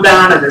have come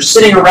down and they're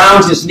sitting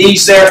around his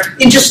knees there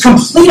in just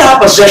complete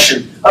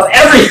opposition of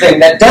everything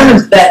that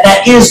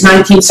is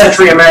 19th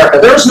century America.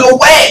 There's no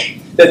way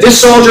that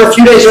this soldier a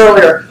few days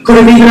earlier could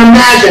have even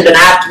imagined an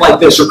act like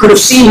this or could have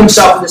seen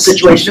himself in this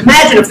situation.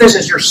 Imagine if this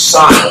is your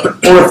son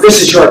or if this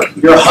is your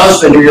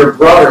husband or your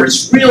brother.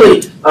 It's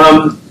really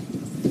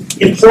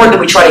important that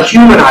we try to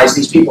humanize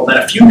these people,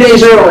 that a few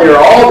days earlier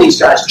all these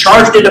guys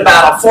charged into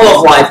battle full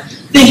of life,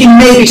 thinking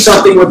maybe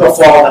something would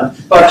befall them,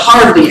 but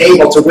hardly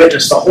able to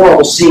witness the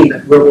horrible scene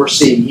that we're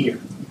seeing here.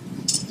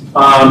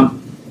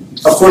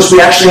 Of course, we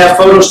actually have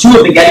photos, too,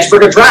 of the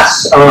Gettysburg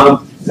Address.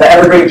 The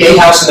Evergreen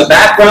Gatehouse in the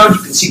background.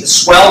 You can see the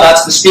swell.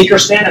 That's the speaker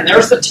stand. And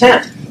there's the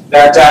tent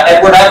that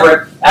Edward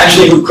Everett,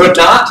 actually, who could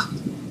not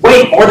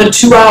wait more than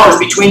 2 hours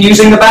between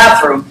using the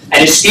bathroom,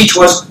 and his speech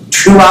was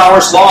 2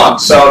 hours long.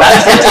 So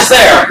that tent is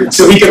there,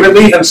 so he could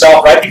relieve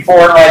himself right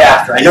before and right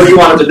after. I know you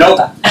wanted to know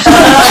that.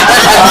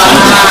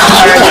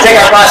 All right, we'll take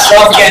our glasses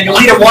off again.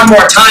 You'll need it one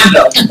more time,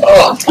 though.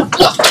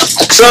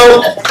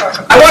 So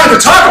I wanted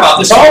to talk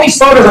about this. All these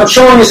photos I'm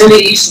showing is in the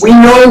East. We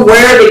know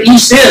where the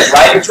East is,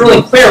 right? It's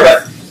really clear,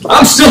 but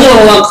I'm still a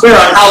little unclear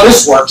on how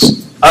this works.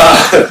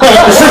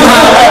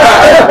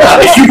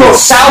 If you go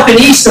south and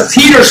east of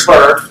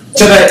Petersburg,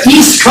 to the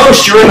East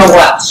Coast, you're in the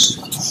West.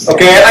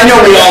 Okay, I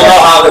know we all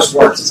know how this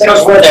works. It's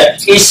because where the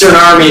Eastern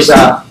armies,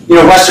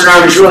 Western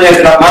armies really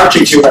ended up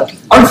marching to. But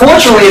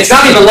unfortunately, it's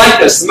not even like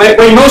this. The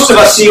way most of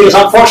us see it is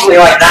unfortunately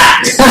like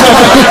that.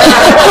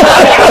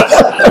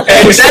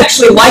 It was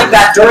actually like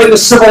that during the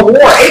Civil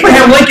War.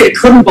 Abraham Lincoln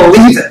couldn't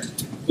believe it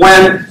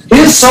when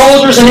his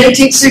soldiers in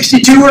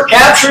 1862 were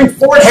capturing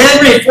Fort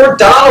Henry and Fort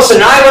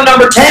Donelson, Island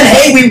number 10.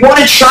 Hey, we won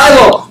at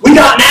Shiloh. We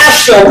got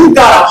Nashville. We've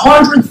got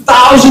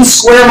 100,000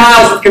 square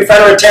miles of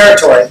Confederate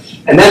territory.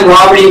 And then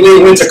Robert E.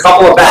 Lee wins a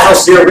couple of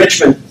battles near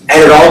Richmond,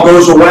 and it all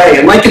goes away.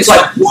 And Lincoln's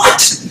like,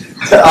 what?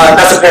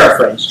 That's a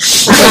paraphrase.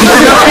 A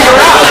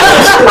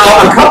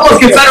couple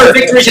of Confederate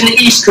victories in the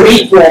East could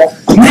equal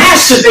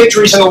massive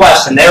victories in the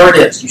West, and there it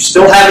is. You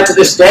still have it to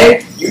this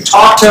day. You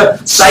talk to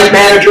site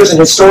managers and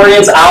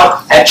historians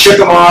out at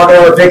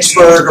Chickamauga or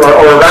Vicksburg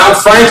or around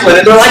Franklin,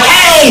 and they're like,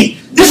 hey,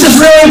 this is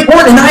really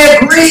important, and I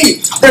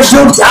agree. There's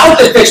no doubt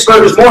that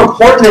Vicksburg is more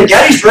important than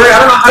Gettysburg. I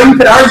don't know how you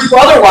could argue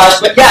otherwise,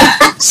 but yeah,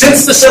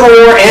 since the Civil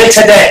War and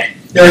today,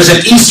 there's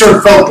an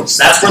Eastern focus.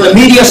 That's where the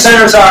media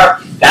centers are.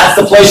 That's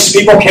the places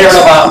people care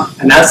about,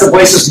 and that's the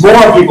places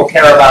more people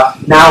care about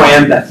now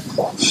and then.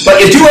 But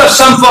you do have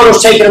some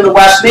photos taken in the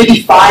West.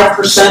 Maybe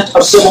 5%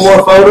 of Civil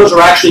War photos are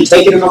actually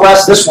taken in the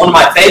West. This is one of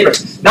my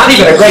favorites. Not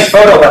even a great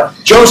photo, but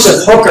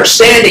Joseph Hooker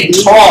standing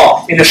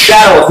tall in the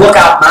shadow of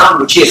Lookout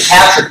Mountain, which he had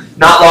captured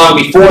not long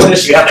before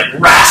this. You have the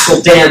rascal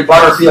Dan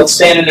Butterfield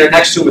standing there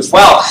next to him as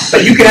well.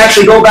 But you can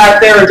actually go back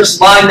there and just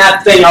line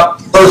that thing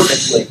up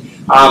perfectly.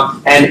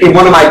 And in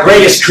one of my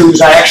greatest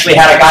coups, I actually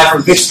had a guy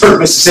from Vicksburg,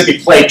 Mississippi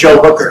play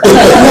Joe Hooker.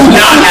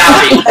 Not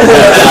happy.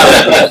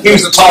 He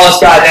was the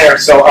tallest guy there,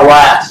 so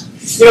alas.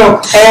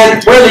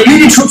 And where the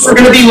Union troops were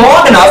going to be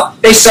long enough,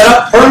 they set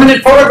up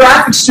permanent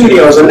photographic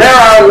studios. And there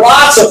are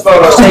lots of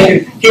photos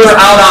taken here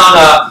out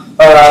on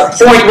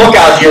Point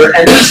Lookout here.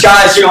 And these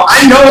guys,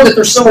 I know that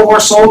they're Civil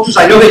War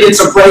soldiers. I know they did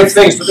some brave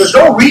things, but there's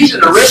no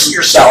reason to risk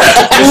yourself.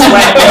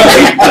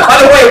 By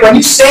the way, when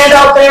you stand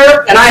out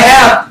there, and I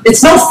have,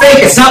 it's no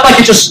fake. It's not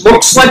like it just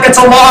looks like it's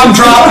a long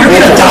drop. You're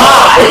going to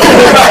die.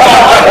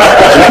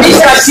 These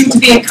guys seem to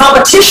be in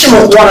competition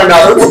with one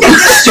another. Look at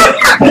this dude.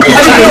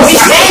 He's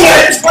hanging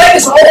at his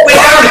legs all the way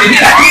down.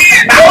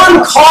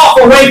 One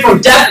cough away from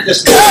death at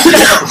this point.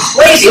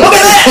 Crazy. Look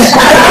at this.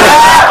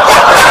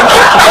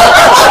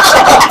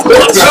 And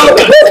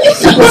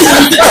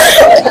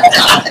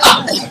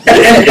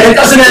it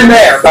doesn't end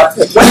there, but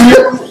when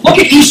you look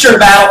at Eastern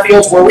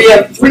battlefields where we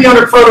have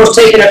 300 photos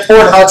taken at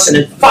Fort Hudson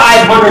and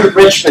 500 at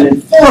Richmond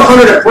and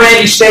 400 at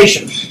Brandy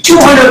Station,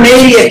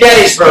 280 at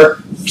Gettysburg,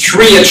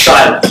 3 at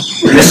Shiloh.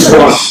 And this is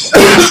one.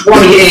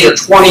 28 or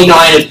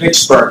 29 at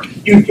Vicksburg.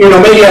 You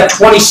maybe have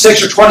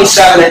 26 or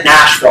 27 at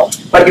Nashville,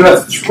 but you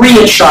have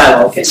 3 at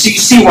Shiloh. Okay, so you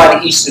see why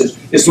the East is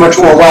much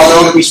more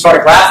well-known, at least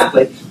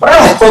photographically. But I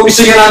like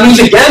focusing in on these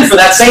again for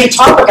that same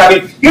topic. I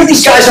mean, here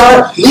these guys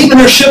are leaving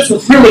their ships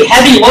with really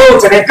heavy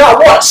loads, and they've got,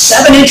 what,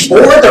 7-inch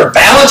board they're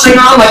balancing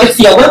on like it's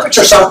the Olympics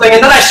or something,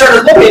 and then I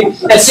started looking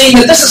and seeing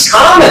that this is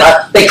common.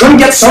 They couldn't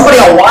get somebody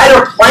a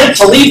wider plank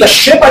to leave the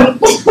ship. I mean,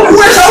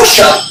 where's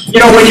OSHA?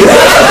 When you...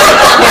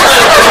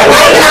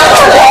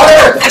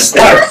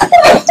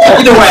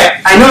 Either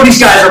way, I I know these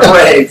guys are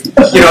brave,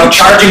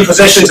 charging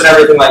positions and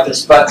everything like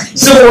this, but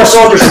Civil War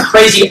soldiers are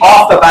crazy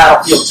off the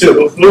battlefield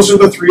too. Those are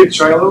the three at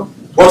Shiloh?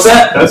 What's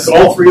that? That's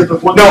all three of the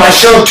ones? No, I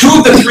showed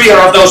 2 of the 3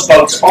 are of those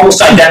boats,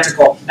 almost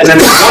identical, and then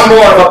there's one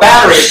more of a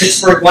battery at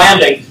Pittsburgh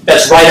Landing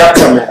that's right up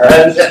from there.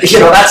 And,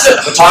 that's it.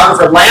 The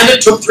photographer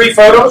landed, took 3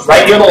 photos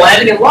right near the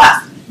landing, and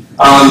left.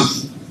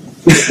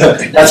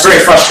 That's very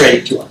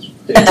frustrating to us.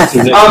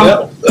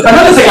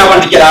 Another thing I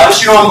wanted to get out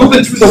is, I'm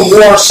moving through the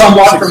war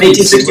somewhat from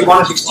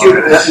 1861 to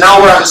 62, and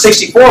now we're on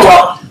 64.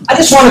 Well, I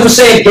just wanted to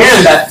say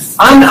again that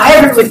I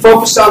haven't really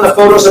focused on the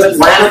photos of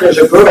Atlanta. There's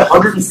a good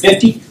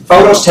 150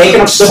 photos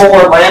taken of Civil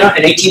War Atlanta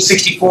in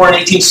 1864 and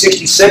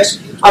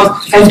 1866.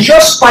 And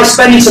just by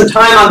spending some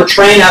time on the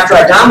train after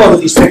I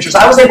downloaded these pictures,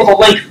 I was able to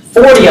link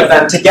 40 of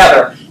them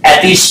together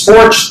at these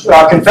forts,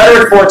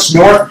 Confederate forts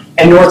north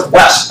and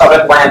northwest of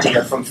Atlanta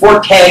here, from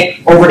Fort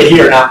K over to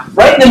here. Now,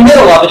 right in the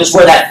middle of it is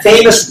where that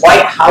famous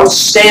white house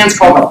stands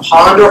called the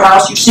Ponder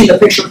House. You've seen the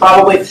picture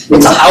probably. It's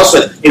a house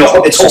with,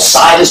 its whole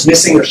side is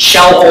missing. There's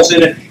shell holes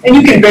in it, and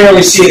you can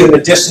barely see it in the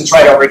distance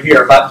right over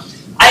here. But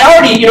I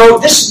already,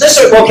 this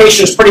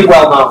location is pretty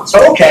well known.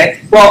 So, okay,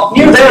 well,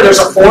 near there's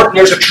a fort and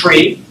there's a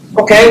tree.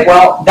 Okay,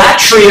 well, that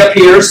tree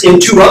appears in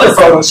 2 other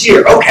photos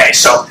here. Okay,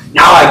 so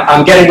now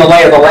I'm getting the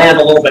lay of the land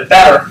a little bit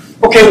better.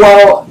 Okay,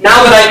 well,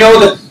 now that I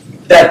know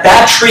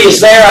that tree is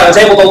there, I was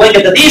able to link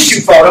it to these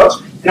 2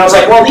 photos, and I was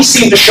like, well, these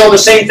seem to show the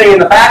same thing in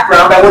the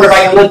background. I wonder if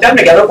I can link them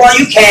together. Well,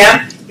 you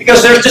can,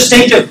 because there's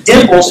distinctive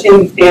dimples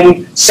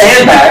in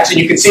sandbags, and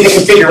you can see the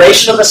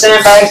configuration of the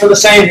sandbags are the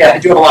same. Yeah, I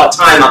do have a lot of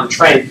time on the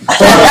train. You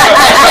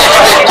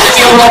can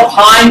see a little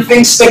pine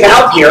thing sticking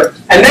up here,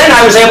 and then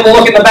I was able to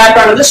look at the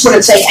background of this one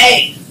and say,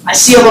 hey, I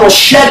see a little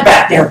shed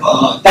back there.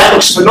 Oh, that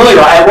looks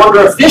familiar. I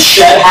wonder if this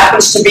shed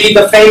happens to be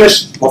the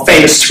famous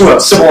to a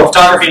Civil War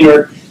photography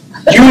nerd,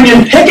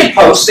 Union picket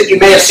post that you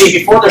may have seen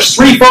before. There's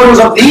 3 photos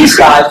of these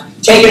guys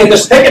taken at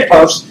this picket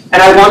post,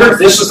 and I wondered if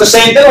this was the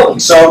same building.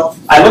 So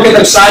I look at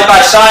them side by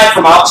side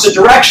from opposite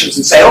directions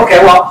and say,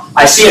 okay, well,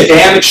 I see a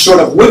damaged sort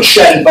of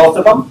woodshed in both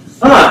of them.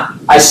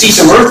 I see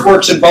some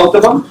earthworks in both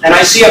of them, and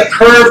I see a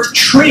curved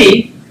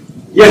tree,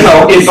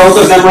 in both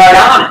of them right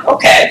on it.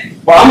 Okay.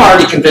 Well, I'm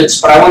already convinced,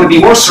 but I want to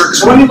be more certain.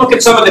 So when you look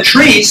at some of the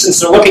trees,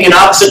 since they're looking in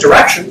opposite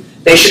direction,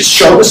 they should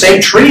show the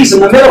same trees in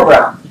the middle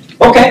ground.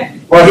 Okay,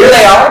 well, here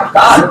they are.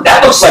 God,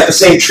 that looks like the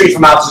same tree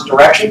from opposite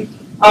direction.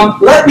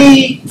 Let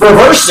me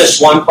reverse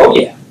this one. Oh,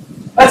 yeah.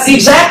 That's the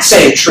exact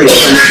same tree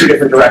in 2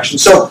 different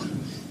directions. So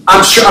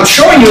I'm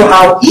showing you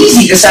how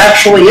easy this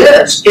actually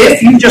is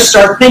if you just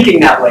start thinking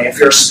that way. If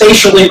you're a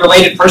spatially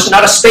related person,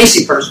 not a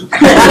spacey person.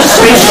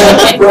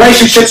 Spatial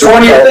relationships are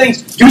one of your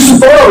things. Do some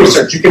photo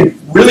research. You can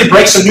really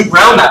break some new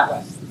ground that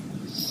way.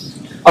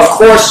 Of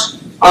course,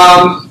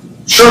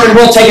 Sherman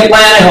will take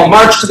Atlanta. He'll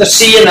march to the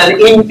sea, and then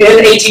in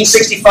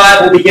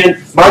 1865 will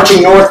begin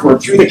marching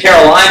northward through the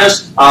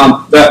Carolinas.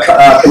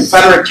 The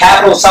Confederate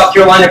capital of South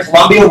Carolina,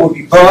 Columbia, will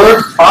be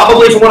burned,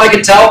 probably from what I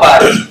can tell,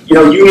 by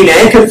Union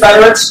and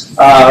Confederates.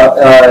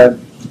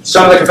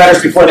 Some of the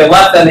Confederates before they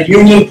left, then the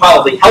Union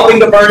probably helping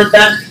to burn it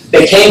then.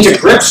 They came to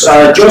grips.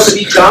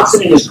 Joseph E.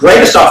 Johnston, in his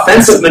greatest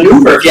offensive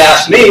maneuver, if you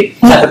ask me,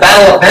 at the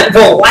Battle of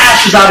Bentonville,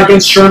 lashes out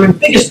against Sherman,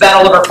 biggest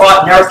battle ever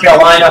fought in North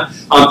Carolina,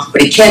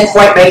 but he can't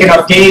quite make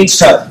enough gains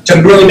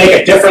to really make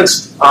a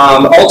difference.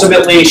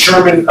 Ultimately,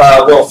 Sherman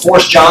will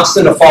force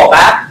Johnston to fall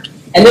back.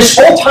 And this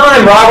whole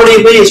time, Robert E.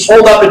 Lee is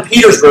holed up in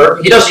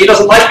Petersburg. He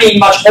doesn't like being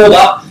much holed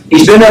up.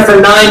 He's been there for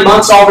 9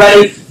 months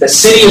already. The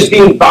city is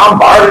being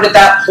bombarded at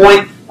that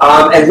point.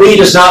 And Lee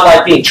does not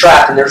like being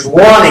trapped. And there's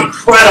one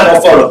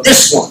incredible photo,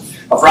 this one,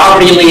 of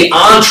Robert E. Lee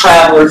on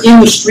Traveler in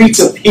the streets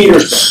of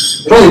Petersburg.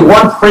 There's only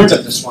one print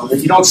of this one.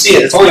 You don't see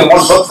it. It's only in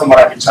one book from what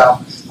I can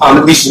tell,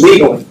 at least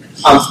legally.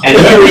 And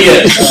here he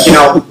is,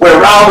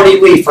 where Robert E.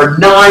 Lee for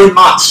 9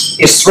 months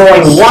is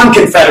throwing 1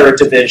 Confederate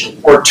division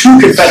or 2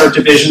 Confederate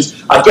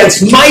divisions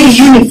against mighty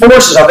Union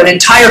forces of an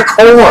entire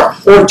corps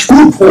or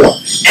 2 corps.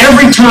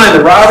 Every time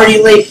that Robert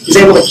E. Lee is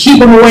able to keep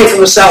them away from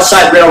the South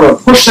Side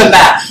Railroad, push them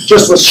back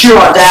just with sheer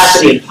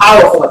audacity and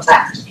powerful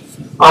attacks.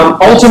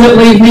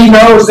 Ultimately, Lee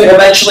knows that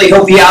eventually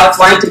he'll be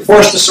outflanked and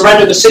forced to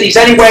surrender the cities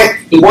anyway.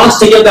 He wants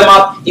to give them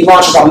up. He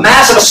launches a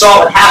massive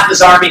assault with half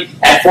his army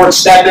at Fort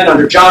Stedman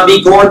under John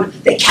B. Gordon.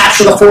 They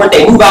capture the fort.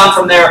 They move on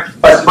from there.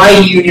 But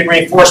mighty Union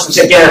reinforcements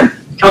again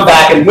come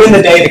back and win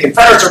the day. The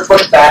Confederates are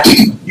pushed back.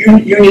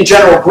 Union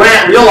General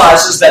Grant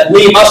realizes that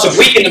Lee must have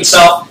weakened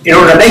himself in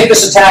order to make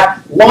this attack,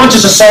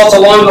 launches assaults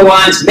along the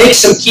lines, makes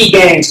some key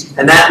gains,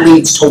 and that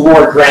leads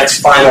toward Grant's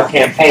final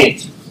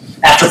campaigns.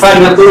 After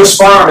fighting at Lewis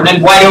Farm and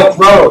then White Oak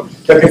Road,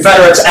 the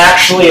Confederates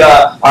actually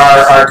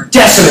are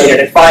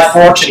decimated at Five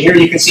Forks, and here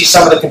you can see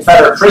some of the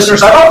Confederate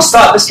prisoners. I've always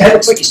thought this guy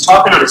looks like he's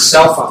talking on his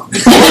cell phone.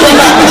 He's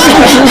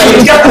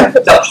got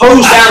the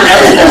pose down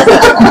and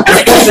everything. And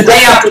of course, the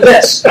day after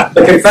this,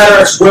 the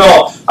Confederates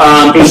will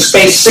be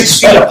spaced 6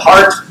 feet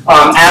apart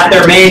at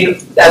their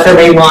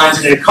main lines,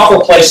 and in a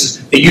couple of places,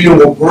 the Union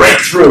will break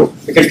through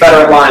the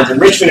Confederate lines, and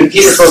Richmond and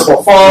Petersburg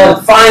will fall,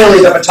 and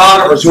finally the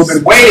photographers who have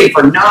been waiting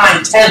for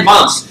 9-10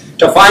 months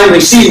to finally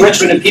see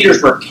Richmond and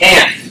Petersburg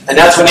can. and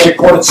that's when they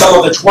recorded some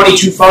of the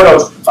 22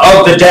 photos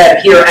of the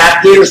dead here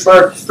at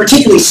Petersburg,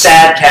 particularly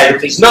sad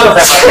casualties. None of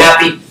them are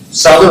happy.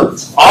 Some,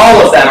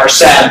 all of them are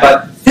sad,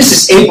 but this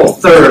is April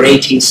 3rd,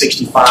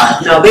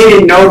 1865. Now, they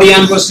didn't know the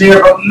end was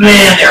near, but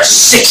man, they're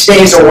 6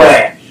 days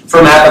away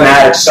from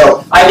Appomattox.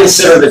 So I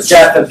consider the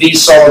death of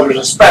these soldiers,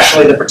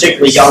 especially the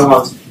particularly young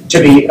ones,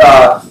 to be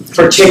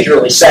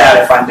particularly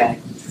sad, if I may.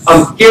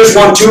 Here's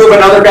one, too, of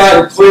another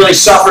guy who clearly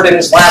suffered in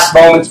his last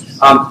moments.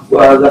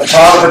 The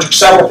photographer took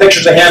several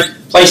pictures of him,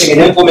 placing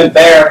an implement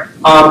there.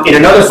 In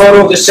another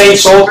photo of the same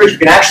soldiers, you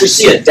can actually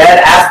see a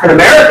dead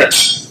African-American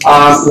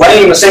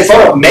laying in the same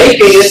photo,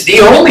 making it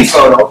the only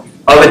photo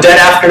of a dead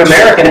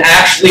African-American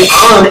actually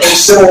on a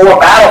Civil War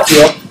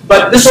battlefield.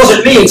 But this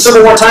wasn't me. In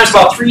Civil War times,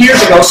 about 3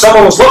 years ago,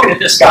 someone was looking at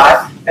this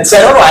guy and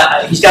said,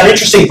 oh, he's got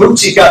interesting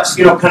boots. He's got,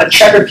 kind of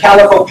checkered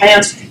calico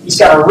pants. He's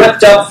got a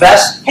ripped-up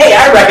vest. Hey,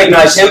 I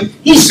recognize him.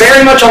 He's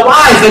very much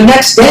alive. The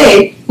next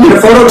day, a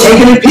photo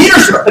taken in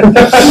Petersburg.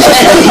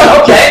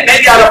 Okay,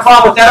 maybe I have a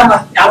problem with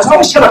that. I was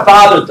always kind of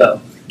bothered, though,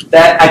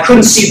 that I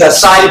couldn't see the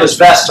side of his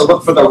vest to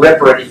look for the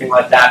rip or anything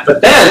like that.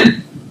 But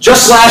then,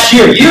 just last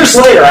year, years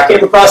later, I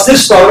came across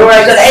this photo, and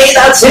I said, hey,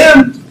 that's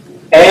him.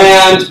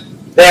 And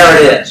there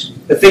it is.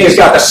 The thing has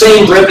got the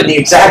same rip in the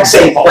exact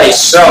same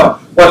place. So,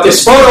 what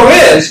this photo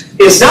is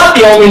not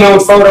the only known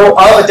photo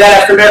of a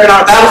dead African-American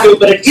on a battlefield,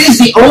 but it is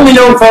the only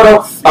known photo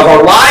of a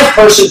live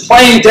person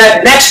playing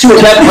dead next to a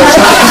dead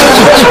person.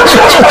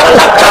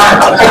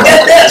 And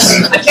get this.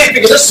 I can't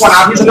figure this one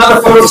out. Here's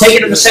another photo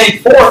taken in the same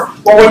fort.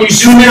 Well, when you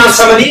zoom in on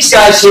some of these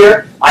guys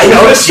here, I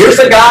noticed, here's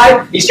the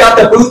guy. He's got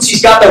the boots.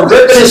 He's got the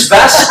rip in his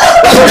vest.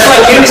 It looks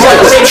like him. He's got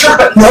the same shirt,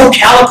 but no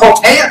calico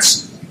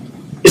pants.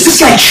 Is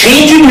this guy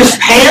changing his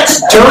pants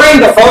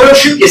during the photo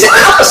shoot? Is it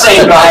not the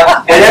same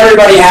guy? And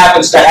everybody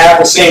happens to have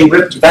the same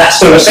ripped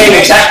vest or the same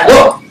exact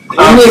look.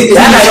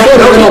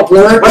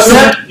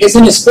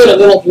 Isn't his foot a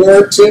little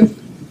blurred too?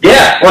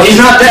 Yeah, well, he's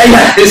not dead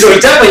yet. So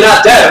he's definitely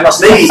not dead, unless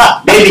maybe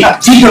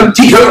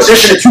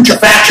decomposition and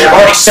putrefaction have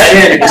already set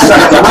in.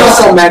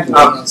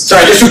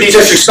 Sorry, this would be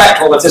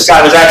disrespectful if this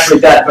guy was actually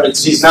dead, but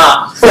he's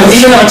not.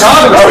 Even on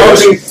top of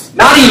it,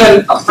 not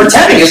even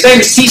pretending. His name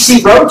is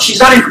T.C. Roach. He's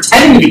not even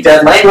pretending to be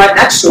dead, laying right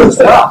next to him as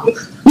well.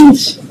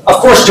 Of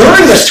course,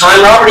 during this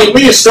time, Robert E.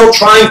 Lee is still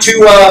trying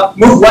to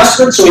move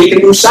westward so he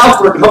can move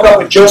southward and hook up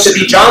with Joseph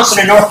E. Johnson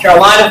in North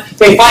Carolina.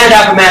 They find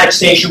at Appomattox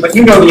Station, but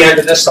you know the end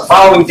of this. The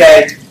following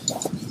day,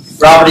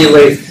 Robert E.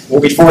 Lee will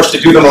be forced to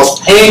do the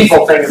most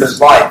painful thing of his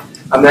life,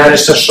 and that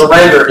is to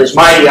surrender his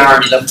mighty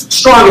army, the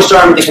strongest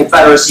army the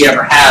Confederacy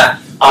ever had.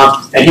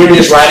 And here he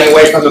is riding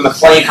away from the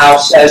McLean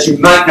House. As you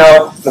might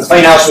know,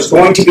 McLean House was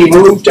going to be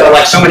moved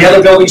like so many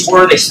other buildings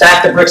were. They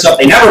stacked the bricks up.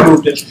 They never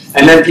moved it.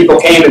 And then people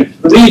came and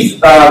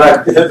relieved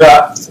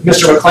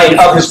Mr. McLean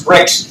of his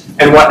bricks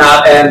and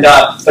whatnot.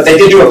 But they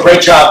did do a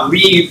great job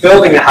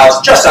rebuilding the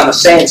house just on the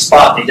same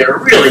spot. They did a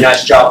really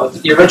nice job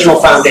with the original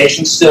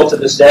foundation still to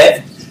this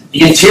day.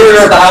 The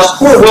interior of the house,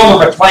 poor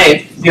Wilma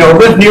McLean,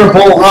 lived near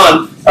Bull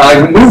Run,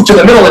 moved to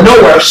the middle of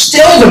nowhere,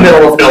 still the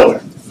middle of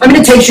nowhere. I mean,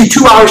 it takes you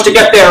 2 hours to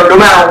get there no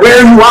matter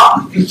where you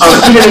are.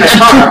 Even in a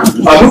car.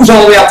 Moves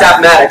all the way up to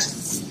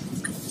Appomattox.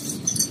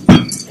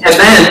 And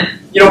then,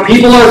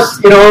 people are,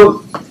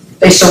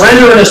 they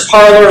surrender in his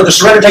parlor, or the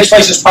surrender takes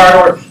place in his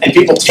parlor, and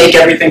people take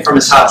everything from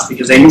his house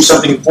because they knew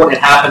something important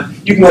had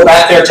happened. You can go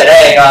back there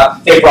today.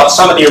 They brought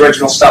some of the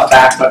original stuff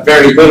back, but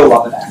very little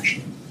of it,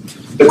 actually.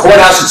 The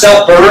courthouse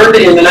itself burned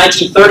in the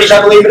 1930s,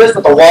 I believe it is,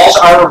 but the walls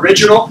are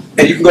original,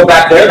 and you can go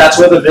back there. That's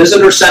where the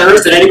visitor center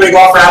is. Did anybody go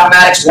off for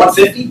Appomattox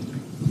 150?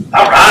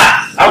 All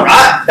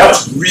right. That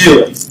was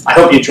really, I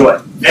hope you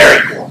enjoyed it.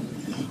 Very cool.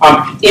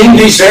 In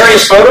these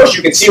various photos,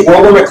 you can see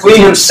Wilbur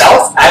McLean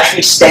himself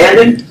actually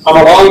standing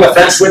along the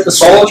fence with the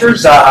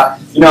soldiers,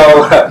 in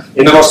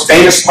the most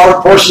famous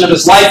portion of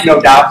his life, no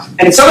doubt.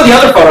 And in some of the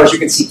other photos, you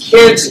can see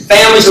kids and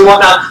families and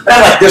whatnot. But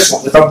I like this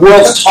one with the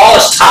world's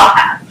tallest top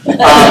hat.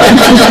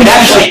 It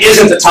actually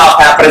isn't a top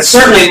hat, but it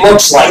certainly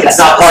looks like it's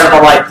not part of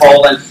a light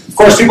pole. And of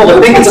course, people that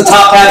think it's a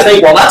top hat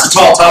think, well, that's a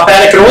tall top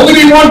hat. It can only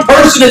be one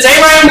person. It's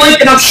Abraham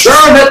Lincoln. I'm sure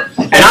of it.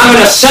 And I'm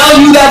going to sell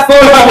you that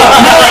photo.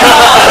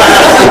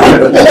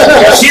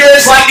 Here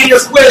is, like in your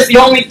quiz, the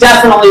only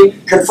definitely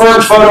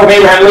confirmed photo of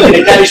Abraham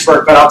Lincoln at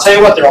Gettysburg. But I'll tell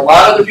you what, there are a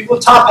lot of other people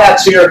with top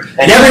hats here,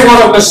 and every one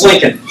of them is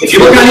Lincoln. If you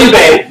look on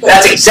eBay,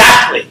 that's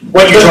exactly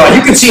what you draw.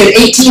 You can see an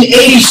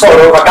 1880s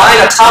photo of a guy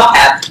in a top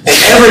hat, and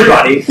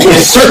everybody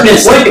is certain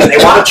it's Lincoln.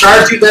 They want to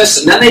charge you this,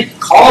 and then they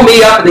call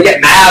me up and they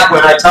get mad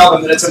when I tell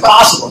them that it's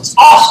impossible. It's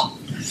awesome.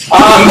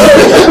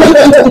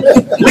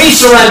 Lee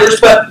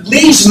surrenders, but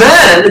Lee's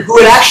men, who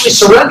had actually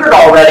surrendered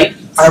already,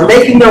 are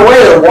making their way.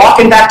 They're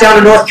walking back down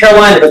to North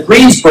Carolina, to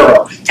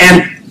Greensboro,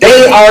 and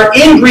they are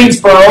in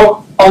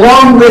Greensboro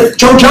along with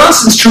Joe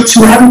Johnston's troops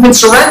who haven't been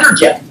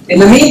surrendered yet. In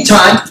the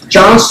meantime,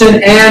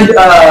 Johnston and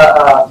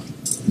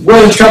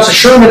Williams, Phelps, and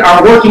Sherman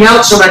are working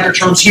out surrender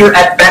terms here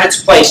at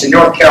Bennett's Place in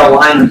North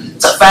Carolina.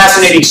 It's a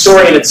fascinating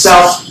story in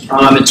itself.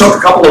 It took a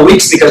couple of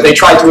weeks because they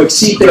tried to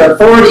exceed their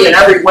authority in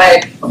every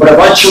way, but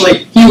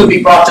eventually he would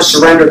be brought to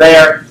surrender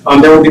there.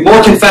 There will be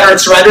more Confederate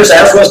surrenders,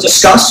 as was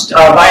discussed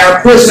by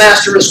our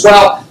quizmaster as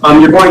well.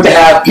 You're going to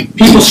have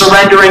people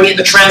surrendering in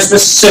the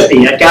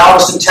Trans-Mississippi, at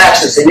Galveston,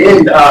 Texas, and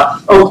in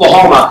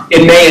Oklahoma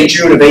in May and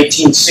June of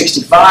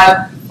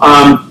 1865.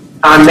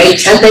 On May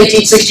 10th,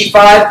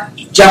 1865,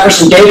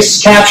 Jefferson Davis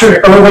is captured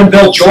at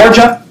Irwinville,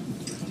 Georgia.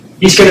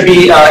 He's going to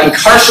be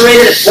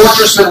incarcerated at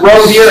Fortress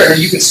Monroe here, and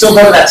you can still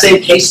go to that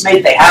same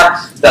casemate. They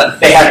have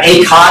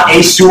a cot,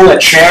 a stool, a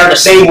chair, the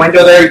same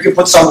window there. You can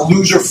put some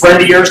loser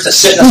friend of yours to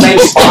sit in the same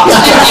spot.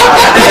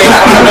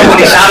 When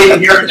he's not even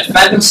here to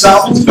defend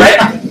himself. Right?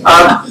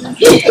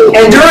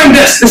 And during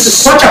this is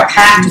such a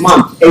packed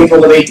month,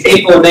 April and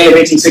May of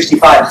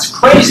 1865. It's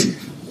crazy.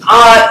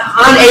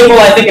 On April,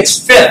 I think it's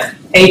 5th,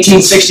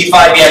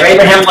 1865, you have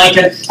Abraham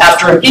Lincoln,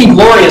 after an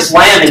inglorious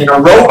landing in a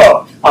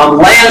rowboat,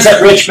 lands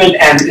at Richmond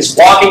and is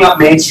walking up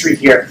Main Street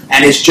here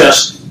and is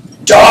just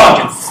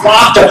dogged and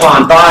flocked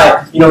upon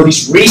by,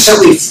 these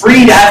recently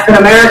freed African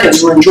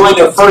Americans who are enjoying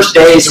their first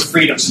days of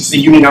freedom since the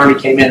Union Army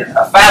came in.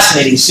 A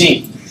fascinating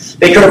scene.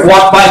 They could have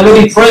walked by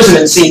Libby Prison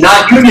and seen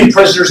not Union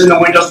prisoners in the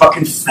windows, but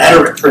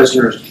Confederate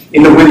prisoners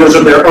in the windows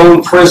of their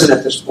own prison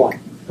at this point.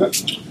 And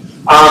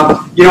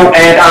on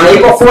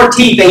April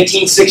 14th,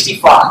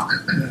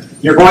 1865,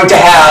 you're going to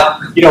have,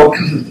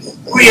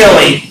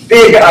 really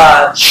big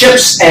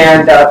ships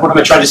and, what am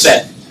I trying to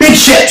say? Big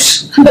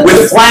ships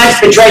with flags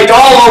that draped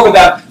all over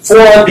them for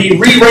the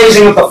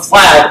re-raising of the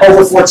flag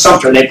over Fort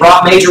Sumter. They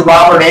brought Major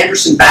Robert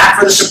Anderson back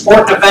for the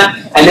support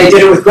event, and they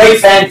did it with great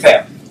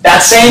fanfare.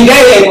 That same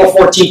day, April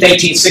 14th,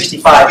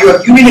 1865, you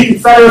have Union and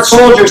Confederate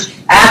soldiers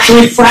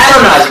actually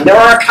fraternizing. There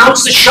are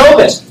accounts that show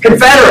this.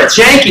 Confederates,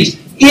 Yankees,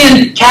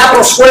 in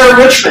Capitol Square,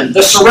 Richmond.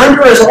 The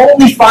surrender is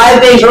only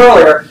 5 days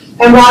earlier,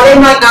 and while they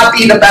might not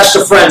be the best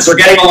of friends, they're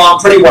getting along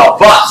pretty well.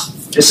 But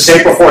this is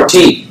April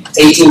 14th,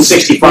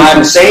 1865,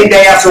 the same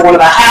day after one of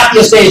the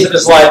happiest days of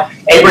his life.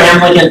 Abraham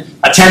Lincoln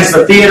attends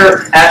the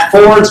theater at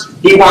Ford's.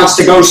 He wants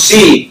to go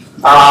see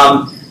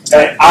Our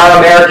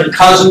American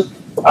Cousin,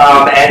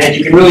 and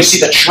you can really see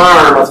the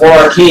charm of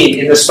Laura Keene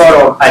in this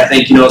photo, I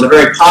think, the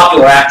very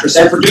popular actress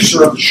and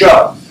producer of the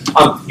show.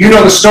 You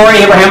know the story.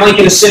 Abraham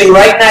Lincoln is sitting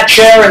right in that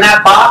chair, in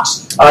that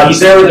box. He's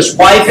there with his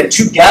wife and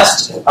 2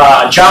 guests.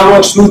 John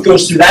Wilkes Booth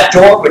goes through that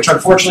door, which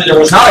unfortunately there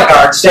was not a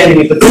guard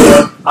standing at the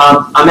door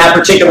on that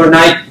particular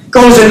night,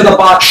 goes into the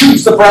box,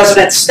 shoots the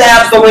president,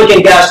 stabs the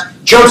Lincoln guest,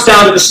 jumps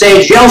down to the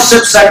stage, yells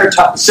 "Sic Semper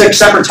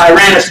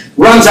Tyrannis,"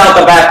 runs out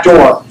the back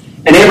door.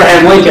 And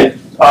Abraham Lincoln,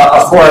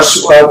 of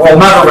course, will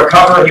never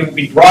recover. He will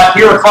be brought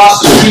here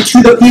across the street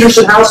to the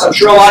Peterson House. I'm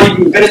sure a lot of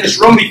you have been in this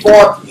room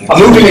before. A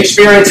moving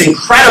experience.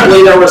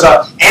 Incredibly, there was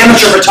an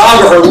amateur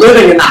photographer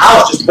living in the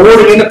house, just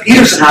boarding in the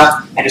Peterson House.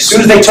 And as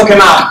soon as they took him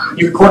out,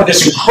 he recorded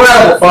this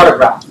incredible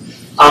photograph.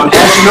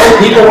 As you know,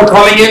 people were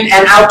coming in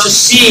and out to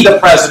see the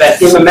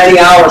president in the many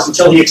hours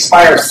until he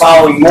expired the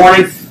following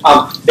morning.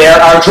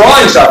 There are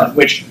drawings of it,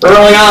 which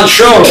early on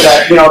showed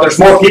that there's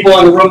more people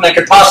in the room than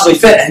could possibly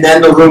fit, and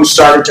then the room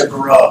started to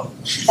grow.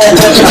 It's called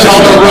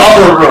the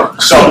rubber room.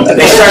 So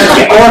they started to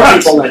get more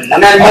people in,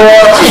 and then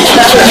more people,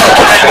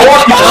 and more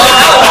people.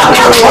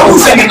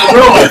 Closing in the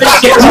room.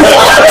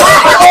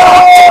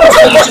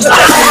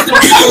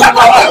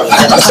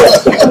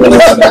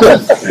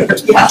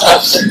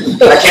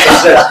 I can't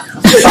resist.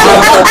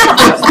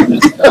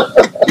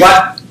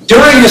 But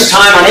during this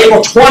time, on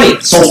April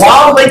 20th, so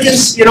while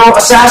Lincoln's,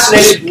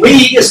 assassinated,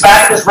 Lee is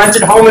back at his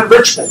rented home in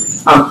Richmond.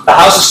 The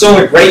house is still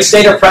in a great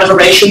state of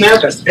preservation there.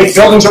 There's big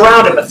buildings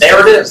around it, but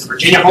there it is. The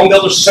Virginia Home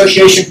Builders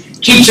Association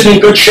keeps it in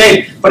good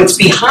shape, but it's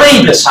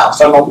behind this house,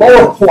 on the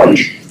lower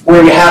porch,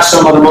 where you have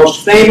some of the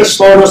most famous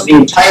photos of the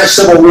entire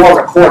Civil War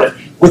recorded,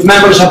 with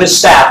members of his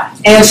staff,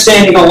 and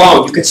standing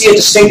alone. You can see a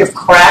distinctive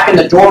crack in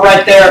the door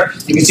right there.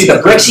 You can see the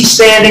bricks he's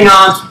standing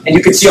on, and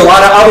you can see a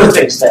lot of other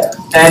things there.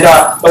 And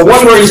the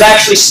one where he's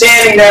actually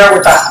standing there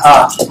with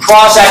the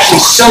cross actually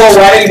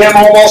silhouetting him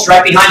almost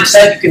right behind his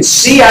head, you can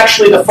see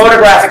actually the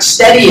photographic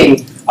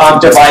steadying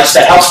device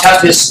that helps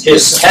keep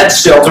his head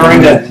still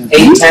during the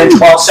 8, 10,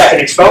 12-second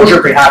exposure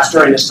perhaps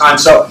during this time.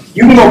 So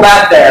you can go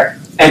back there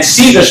and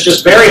see this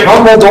just very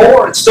humble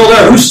door. It's still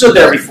there. Who stood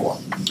there before?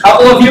 A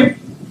couple of you?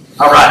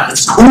 All right,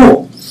 it's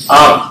cool.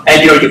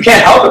 And you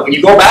can't help it. When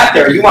you go back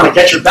there, you want to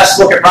get your best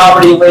look at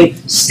Robert E. Lee,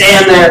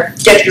 stand there,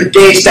 get your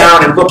gaze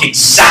down, and look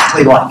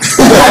exactly like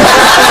him.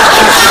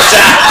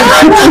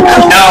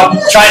 No,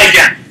 try it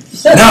again.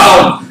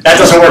 No, that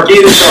doesn't work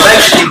either. So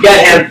eventually you get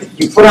him,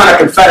 you put on a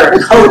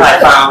Confederate coat I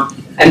found,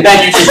 and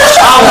then you can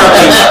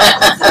tolerably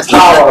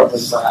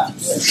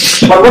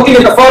perhaps. But looking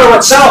at the photo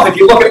itself, if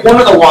you look at one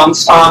of the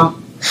ones,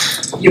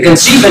 you can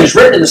see things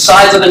written in the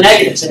sides of the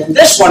negatives. And in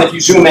this one, if you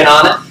zoom in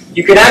on it,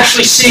 you can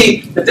actually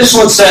see that this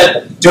one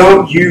said,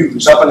 "Don't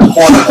use," up in the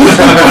corner.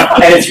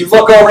 And if you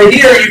look over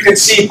here, you can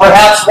see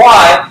perhaps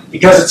why,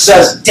 because it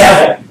says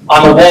 "devil"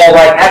 on the wall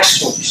right next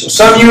to him. So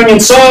some Union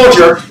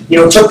soldier,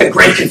 took the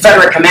great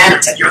Confederate commander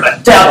and said, "You're the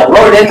devil,"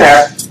 wrote it in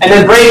there, and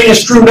then Brady and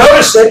his crew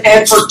noticed it,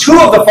 and for 2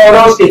 of the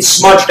photos, it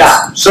smudged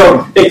out.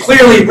 So they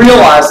clearly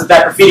realized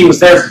that graffiti was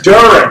there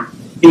during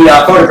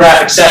the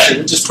photographic session,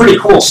 which is pretty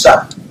cool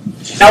stuff.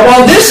 Now,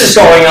 while this is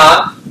going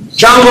on,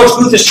 John Wilkes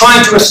Booth is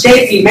trying to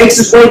escape. He makes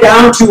his way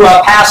down to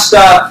past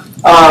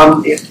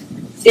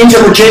into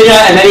Virginia,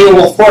 and then he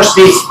will, of course,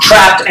 be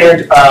trapped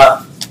and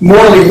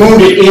mortally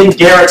wounded in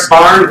Garrett's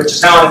barn, which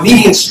is now a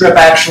median strip,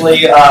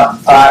 actually,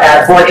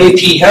 at Fort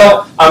A.P.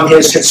 Hill.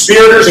 His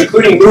conspirators,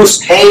 including Lewis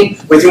Payne,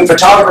 with whom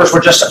photographers were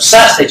just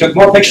obsessed. They took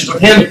more pictures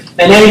of him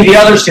than any of the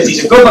others because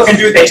he's a good-looking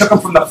dude. They took him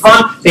from the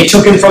front. They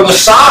took him from the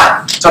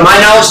side. To my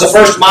knowledge, the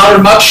first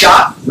modern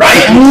mugshot,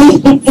 right?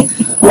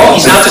 Well,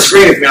 he's not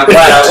disagreeing with me. I'm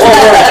glad I was all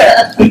over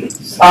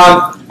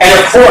there. And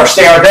of course,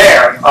 they are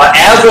there.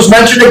 As was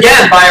mentioned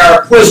again by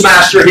our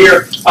quizmaster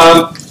here,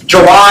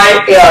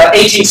 July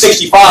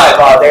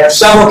 1865. They have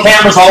several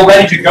cameras all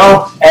ready to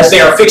go as they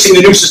are fixing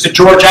the nooses to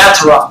George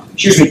Atzerodt,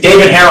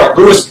 David Harold,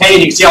 Lewis Payne.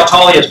 You can see how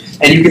tall he is.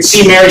 And you can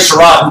see Mary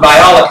Surratt, who by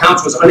all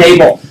accounts was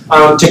unable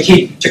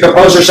to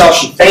compose herself.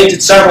 She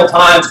fainted several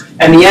times,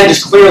 and the end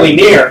is clearly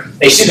near.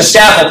 They see the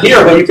scaffold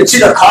here, but you can see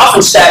their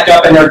coffins stacked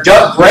up and their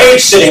dug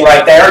graves sitting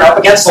right there, and up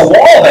against the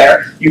wall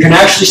there, you can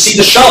actually see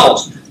the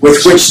shovels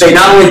with which they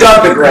not only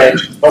dug the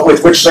graves, but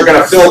with which they're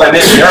going to fill them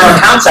in. There are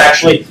accounts,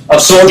 actually,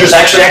 of soldiers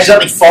actually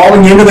accidentally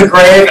falling into the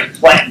grave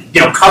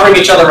and covering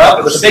each other up.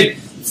 It was a big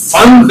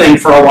fun thing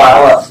for a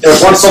while. There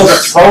was one soldier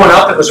throwing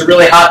up. It was a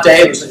really hot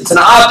day. It's an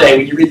odd day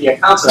when you read the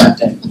accounts of that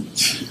day.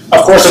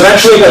 Of course,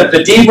 eventually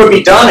the deed would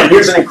be done, and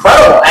here's an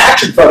incredible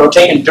action photo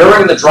taken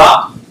during the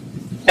drop.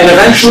 And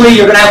eventually,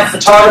 you're going to have a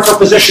photographer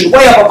positioned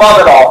way up above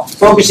it all,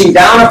 focusing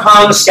down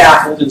upon the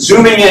scaffold and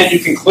zooming in. You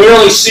can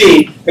clearly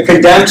see the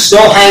condemned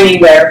still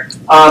hanging there,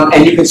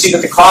 and you can see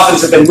that the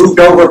coffins have been moved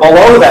over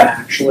below them,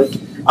 actually.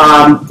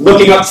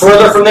 Looking up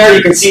further from there,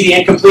 you can see the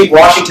incomplete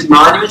Washington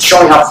Monument,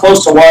 showing how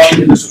close to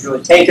Washington this was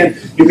really taken.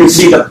 You can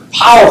see the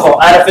powerful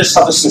edifice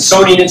of the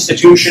Smithsonian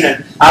Institution,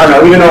 and I don't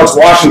know, even though it's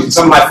Washington,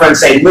 some of my friends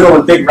say little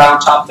and big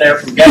round top there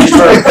from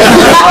Gettysburg. I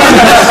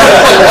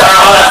don't know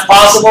how that's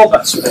possible,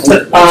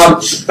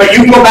 but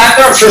you can go back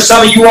there. I'm sure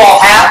some of you all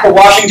have. The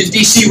Washington,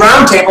 D.C.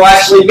 Round Table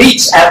actually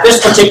meets at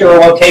this particular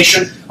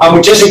location,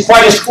 which isn't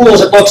quite as cool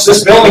as it looks.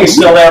 This building is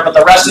still there, but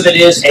the rest of it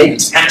is a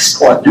tennis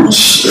court now.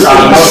 Most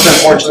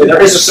unfortunately,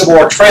 there is a Civil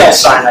War trail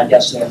sign, I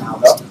guess, there now,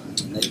 though.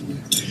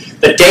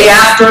 The day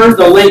after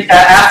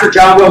after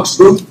John Wilkes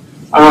Booth,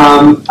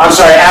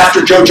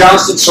 after Joe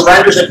Johnston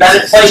surrenders at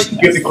Bennett Place,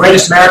 you have the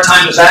greatest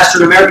maritime disaster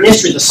in American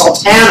history, the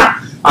Sultana.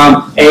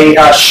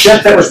 A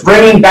ship that was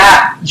bringing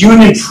back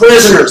Union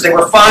prisoners. They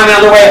were finally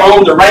on their way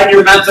home. They're right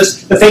near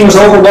Memphis. The thing was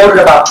overloaded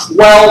about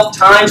 12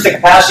 times the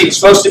capacity it was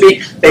supposed to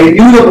be. They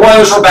knew the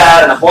boilers were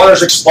bad, and the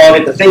boilers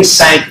exploded. The thing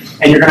sank,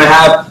 and you're going to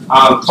have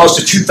close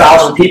to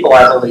 2,000 people,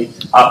 I believe,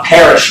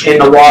 perish in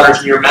the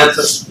waters near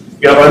Memphis.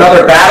 You have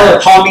another battle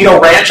at Palmetto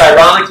Ranch,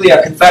 ironically,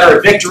 a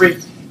Confederate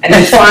victory. And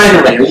then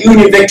finally, a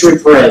Union victory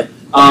parade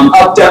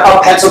up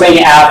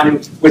Pennsylvania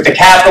Avenue with the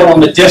Capitol in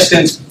the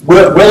distance.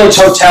 Willard's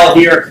Hotel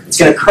here. It's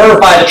going to curve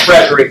by the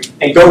Treasury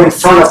and go in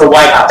front of the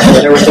White House.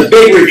 There was the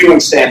big reviewing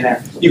stand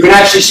there. You can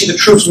actually see the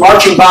troops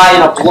marching by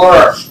in a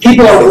blur.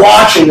 People are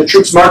watching the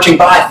troops marching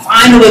by.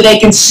 Finally, they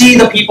can see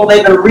the people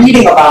they've been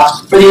reading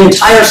about for the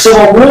entire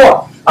Civil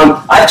War.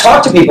 I've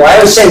talked to people. I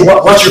always say,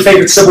 what's your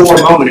favorite Civil War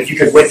moment if you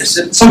could witness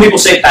it? Some people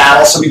say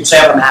battle. Some people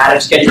say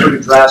Appomattox, Gettysburg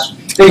Address,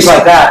 things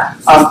like that.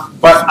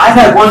 But I've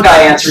had one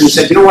guy answer and he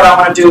said, you know what I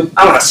want to do?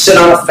 I want to sit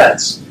on a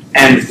fence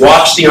and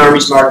watch the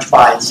armies march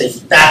by and say,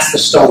 that's the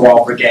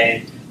Stonewall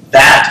Brigade,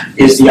 that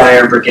is the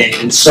Iron Brigade,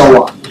 and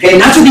so on. Okay,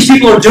 and that's what these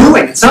people are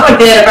doing. It's not like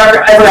they have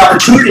every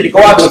opportunity to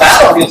go out to the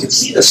battlefield and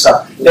see this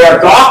stuff. They are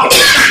gawking.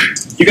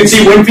 You can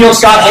see Winfield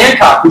Scott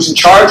Hancock, who's in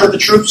charge of the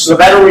troops of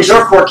the Veteran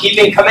Reserve Corps,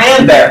 keeping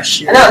command there.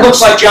 And that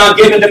looks like John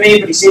Gibbon to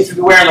me, but he seems to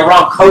be wearing the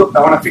wrong coat.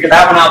 I want to figure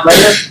that one out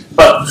later.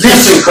 But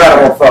this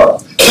incredible photo.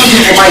 Some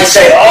people might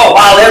say, oh,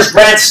 wow, there's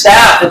Grant's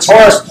staff. It's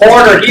Horace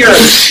Porter here,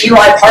 and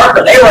Eli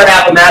Parker. They were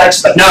at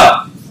Appomattox, but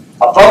no.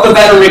 Above the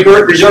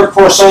Veteran Reserve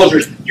Corps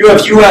soldiers, you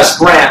have U.S.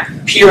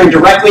 Grant peering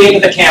directly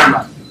into the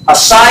camera. A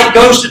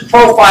side-ghosted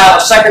profile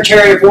of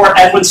Secretary of War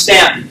Edwin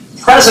Stanton,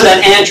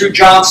 President Andrew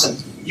Johnson,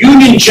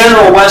 Union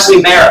General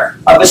Wesley Merritt,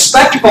 a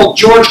bespectacled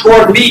George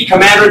Gordon Meade,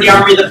 Commander of the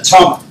Army of the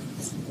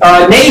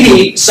Potomac,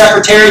 Navy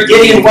Secretary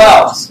Gideon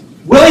Wells,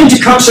 William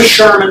Tecumseh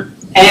Sherman,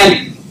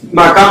 and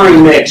Montgomery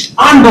Meigs.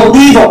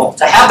 Unbelievable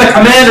to have the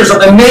commanders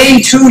of the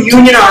main two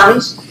Union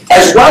armies,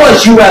 as well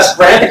as U.S.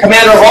 Grant, the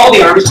commander of all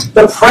the armies,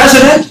 the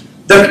President,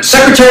 the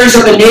Secretaries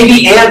of the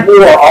Navy and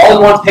War, all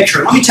in one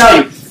picture. Let me tell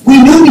you,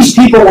 we knew these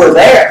people were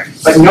there,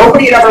 but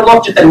nobody had ever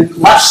looked at the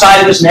left side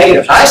of this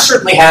negative. I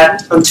certainly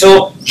hadn't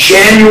until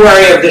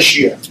January of this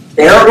year.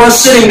 There it was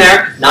sitting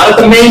there, not at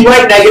the main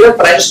right negative,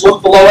 but I just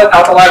looked below it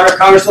out the Library of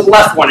Congress to the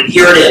left one, and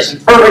here it is, in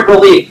perfect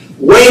relief,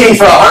 waiting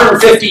for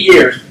 150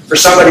 years for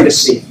somebody to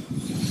see it.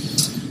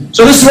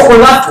 So this is what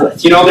we're left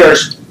with. You know,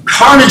 there's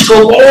carnage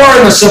galore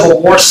in the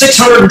Civil War,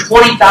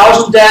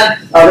 620,000 dead.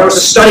 There was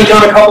a study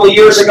done a couple of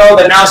years ago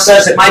that now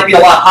says it might be a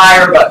lot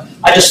higher, but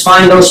I just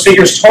find those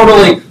figures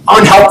totally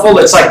unhelpful.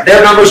 It's like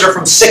their numbers are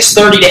from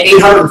 630 to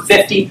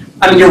 850.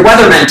 I mean, your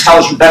weatherman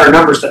tells you better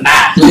numbers than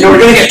that. You know, we're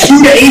going to get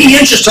 2 to 80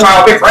 inches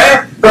tomorrow.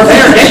 Prepare,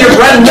 get your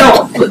bread and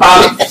milk.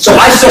 So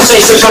I still say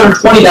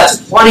 620,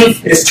 that's plenty.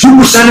 It is 2%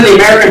 of the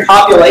American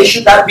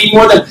population. That would be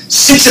more than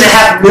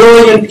 6.5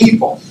 million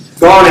people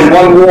gone in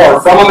one war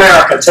from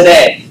America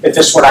today if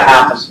this were to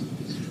happen.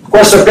 Of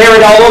course, they're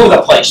buried all over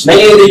the place.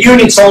 Many of the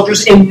Union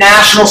soldiers in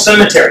national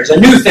cemeteries, a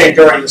new thing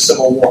during the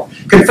Civil War.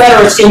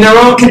 Confederates in their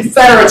own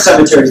Confederate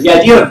cemeteries. The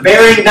idea of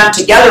burying them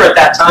together at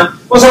that time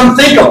was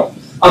unthinkable.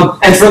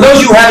 And for those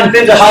of you who haven't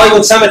been to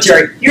Hollywood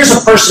Cemetery, here's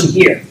a person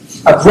here,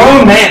 a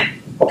grown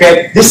man.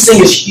 Okay, this thing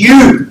is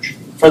huge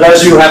for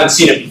those of you who haven't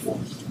seen it before.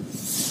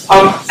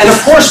 And of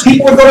course,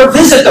 people would go to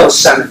visit those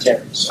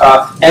cemeteries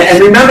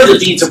and remember the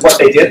deeds of what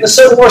they did. The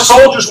Civil War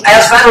soldiers,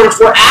 as veterans,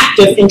 were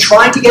active in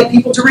trying to get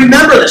people to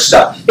remember this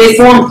stuff. They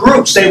formed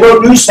groups, they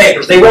wrote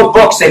newspapers, they wrote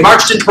books, they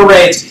marched in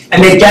parades,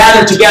 and they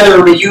gathered together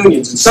in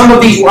reunions. And some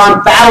of these were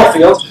on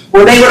battlefields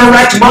where they would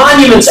erect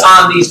monuments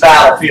on these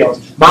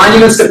battlefields.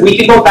 Monuments that we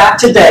can go back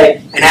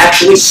today and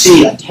actually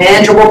see a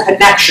tangible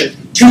connection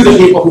to the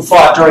people who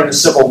fought during the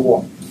Civil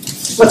War.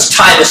 Let's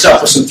tie this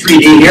up with some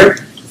 3D here.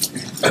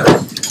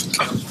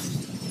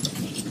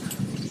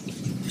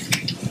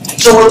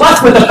 So we're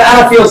left with the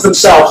battlefields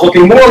themselves,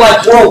 looking more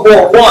like World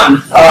War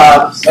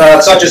I,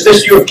 such as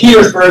this view of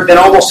Petersburg, than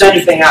almost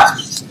anything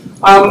else.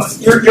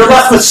 You're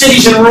left with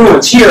cities in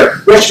ruins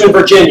here, Richmond,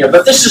 Virginia.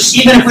 But this is,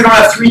 even if we don't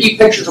have 3D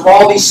pictures of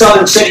all these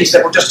southern cities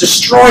that were just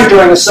destroyed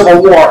during the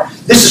Civil War,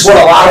 this is what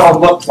a lot of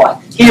them looked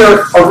like.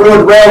 Here, a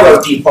ruined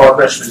railroad depot at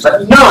Richmond.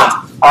 But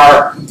none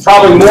are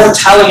probably more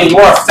telling and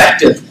more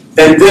effective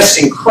than this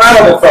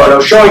incredible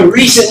photo showing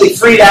recently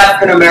freed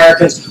African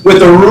Americans with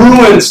the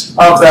ruins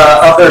of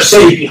their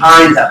city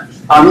behind them.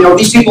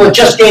 These people had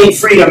just gained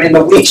freedom in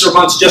the weeks or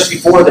months just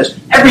before this.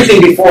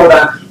 Everything before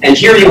them, and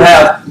here you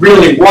have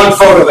really one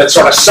photo that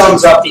sort of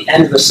sums up the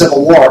end of the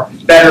Civil War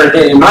better,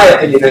 in my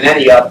opinion, than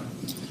any other.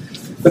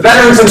 The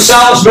veterans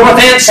themselves, north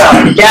and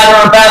south, would gather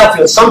on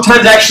battlefields,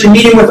 sometimes actually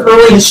meeting with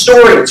early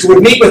historians who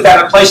would meet with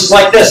them in places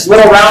like this,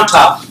 Little Round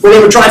Top, where they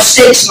would drive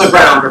stakes in the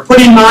ground or put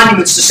in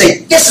monuments to say,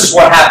 this is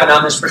what happened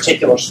on this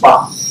particular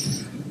spot.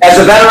 As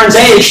the veterans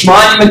aged,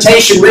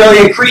 monumentation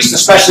really increased,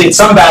 especially in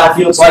some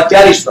battlefields like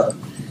Gettysburg.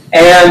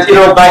 And,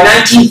 by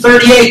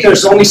 1938,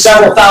 there's only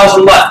several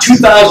thousand left,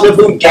 2,000 of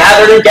whom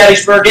gathered in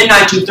Gettysburg in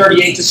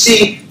 1938 to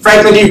see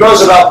Franklin D.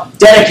 Roosevelt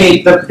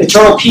dedicate the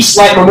Eternal Peace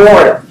Light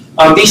Memorial.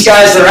 These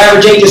guys, their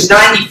average age is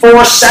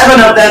 94. 7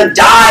 of them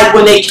died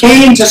when they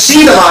came to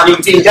see the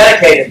monument being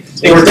dedicated.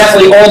 They were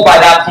definitely old by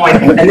that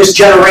point, and this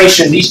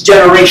generation, these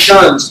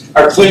generations,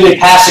 are clearly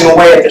passing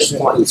away at this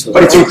point.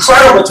 But it's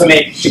incredible to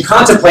me to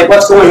contemplate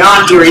what's going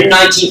on here in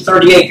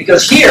 1938,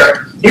 because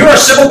here are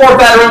Civil War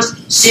veterans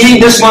seeing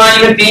this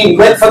monument being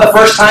lit for the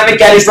first time at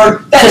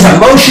Gettysburg. That is a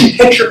motion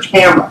picture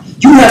camera.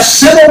 You have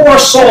Civil War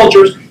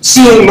soldiers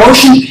seeing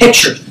motion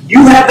pictures.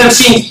 You have them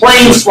seeing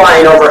planes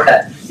flying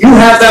overhead. You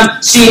have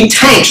them seeing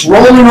tanks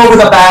rolling over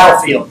the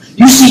battlefield.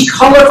 You see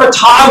color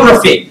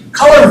photography,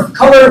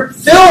 color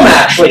film,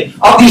 actually,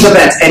 of these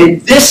events. And in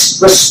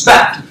this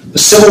respect, the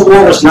Civil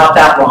War was not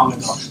that long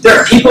ago. There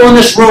are people in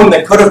this room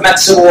that could have met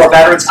Civil War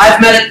veterans. I've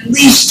met at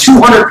least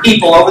 200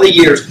 people over the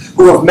years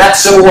who have met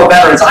Civil War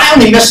veterans. I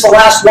only missed the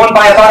last one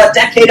by about a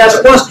decade as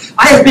it was.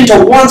 I have been to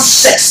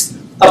 1/6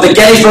 of the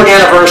Gettysburg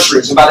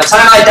anniversaries. And by the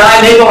time I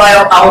die, maybe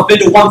I'll have been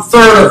to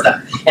 1/3 of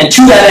them. And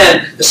to that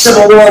end, the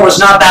Civil War was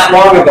not that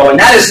long ago. And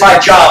that is my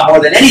job, more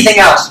than anything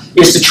else,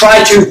 is to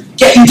try to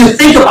get you to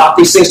think about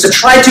these things, to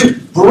try to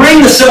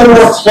bring the Civil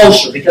War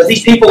closer, because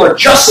these people are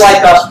just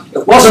like us.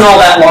 It wasn't all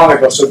that long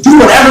ago. So do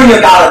whatever you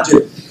got to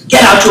do.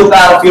 Get out to a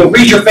battlefield,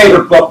 read your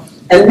favorite book,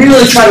 and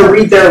really try to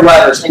read their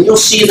letters, and you'll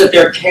see that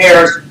their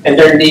cares and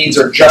their needs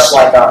are just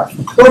like ours.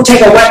 Don't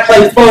take a wet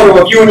plate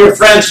photo of you and your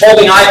friends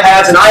holding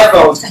iPads and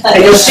iPhones,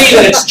 and you'll see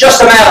that it's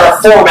just a matter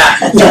of format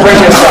to bring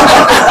this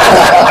up.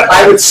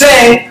 I would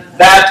say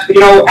that,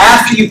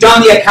 after you've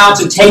done the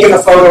accounts and taken the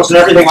photos and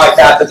everything like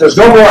that, that there's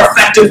no more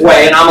effective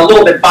way, and I'm a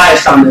little bit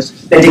biased on this,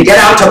 than to get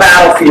out to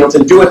battlefields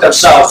and do it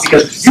themselves,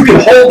 because you can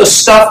hold the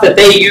stuff that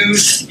they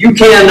used, you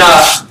can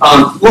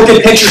look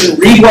at pictures and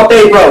read what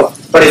they wrote,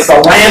 but it's the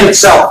land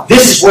itself.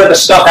 This is where the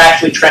stuff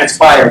actually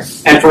transpired.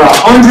 And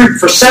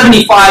for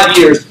 75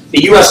 years,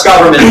 the U.S.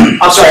 government,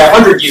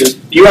 100 years,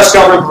 the U.S.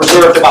 government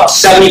preserved about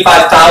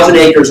 75,000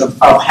 acres of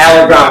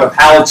hallowed ground, of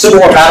hallowed Civil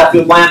War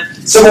battlefield land.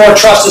 Civil War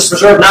Trust has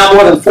preserved now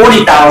more than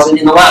 40,000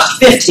 in the last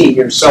 15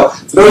 years. So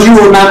for those of you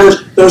who are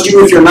members, those of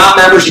you if you're not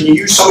members and you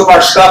use some of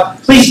our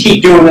stuff, please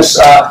keep doing this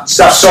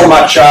stuff so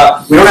much.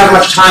 We don't have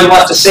much time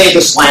left to save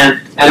this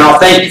land, and I'll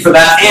thank you for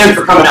that and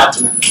for coming out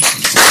tonight.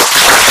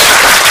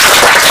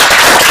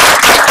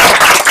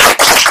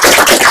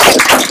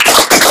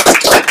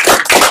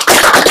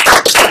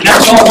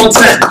 That's all one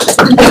sentence.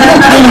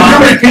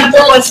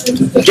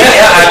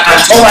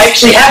 I'm told I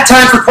actually had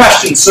time for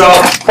questions. So,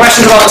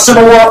 questions about the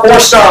Civil War or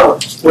Star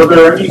Wars? Were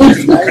there any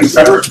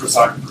Confederate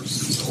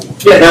photographers?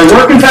 Yeah, there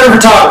were Confederate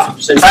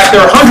photographers. In fact,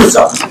 there are hundreds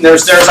of them.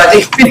 There's I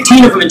think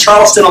 15 of them in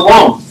Charleston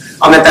alone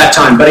at that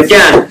time. But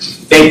again,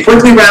 they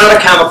quickly ran out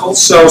of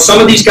chemicals. So some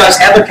of these guys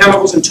had their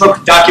chemicals and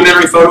took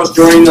documentary photos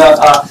during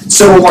the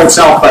Civil War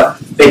itself. But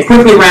they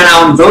quickly ran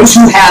out, and those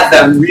who had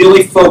them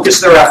really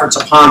focused their efforts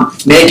upon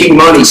making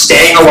money,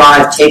 staying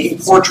alive, taking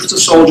portraits of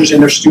soldiers in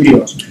their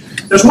studios.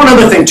 There's one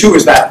other thing, too,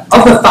 is that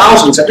of the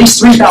thousands, at least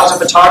 3,000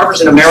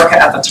 photographers in America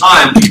at the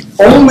time,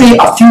 only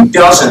a few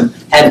dozen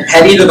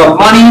had either the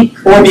money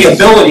or the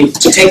ability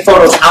to take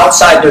photos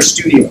outside their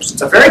studios.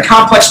 It's a very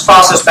complex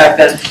process back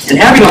then, and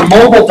having a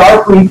mobile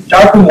darkroom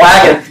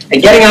wagon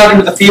and getting out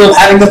into the field,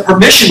 having the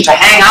permission to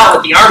hang out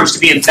with the armies, to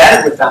be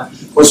embedded with them,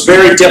 was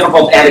very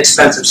difficult and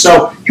expensive.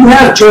 So you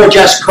have George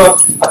S.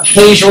 Cook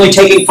occasionally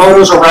taking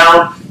photos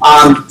around,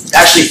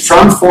 actually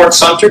from Fort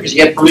Sumter, because he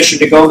had permission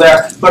to go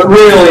there, but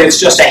really it's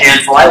just a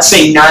handful. I'd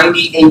say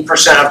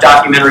 98% of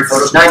documentary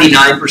photos,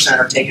 99%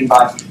 are taken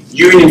by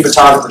Union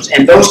photographers,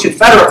 and those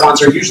Confederate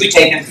ones are usually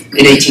taken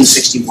in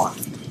 1861.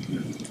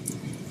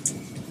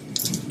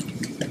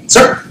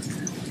 Sir?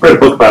 I read a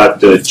book about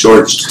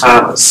George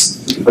Thomas,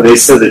 where they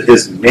said that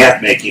his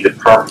map-making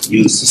department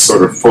used a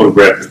sort of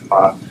photographic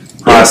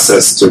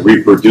process to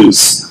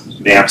reproduce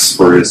maps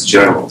for his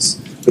generals.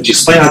 Could you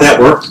explain how that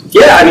worked?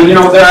 Yeah, I mean, there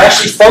are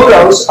actually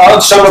photos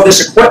of some of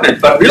this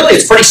equipment, but really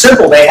it's pretty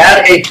simple. They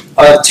had a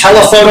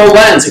telephoto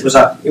lens. It was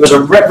a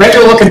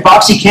regular-looking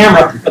boxy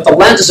camera, but the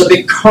lens is a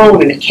big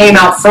cone, and it came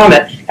out from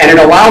it, and it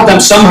allowed them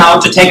somehow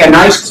to take a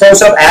nice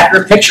close-up,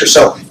 accurate picture.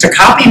 So to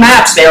copy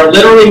maps, they are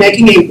literally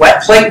making a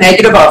wet plate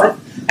negative of it,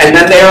 and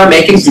then they are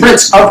making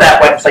prints of that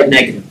wet plate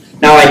negative.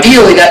 Now,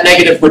 ideally, that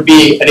negative would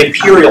be an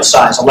imperial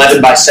size,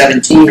 11 by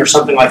 17 or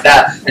something like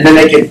that, and then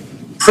they could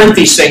print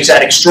these things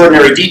at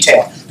extraordinary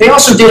detail. They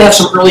also did have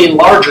some early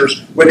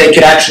enlargers where they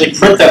could actually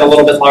print them a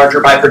little bit larger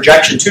by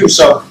projection too.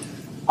 So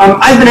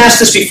I've been asked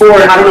this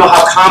before, and I don't know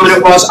how common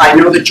it was. I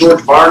know that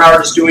George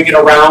Barnard is doing it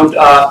around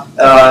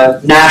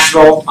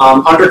Nashville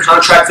under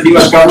contract for the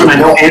U.S. government. I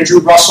know Andrew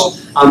Russell,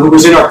 who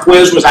was in our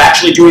quiz, was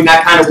actually doing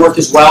that kind of work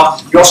as well.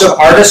 You also have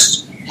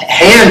artists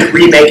hand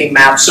remaking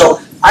maps.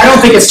 So I don't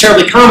think it's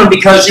terribly common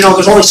because,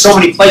 there's only so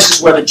many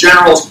places where the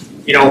generals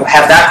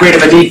have that great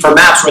of a need for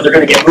maps where they're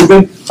going to get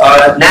moving.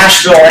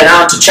 Nashville and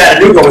out to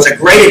Chattanooga was a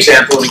great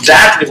example of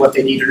exactly what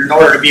they needed in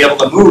order to be able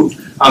to move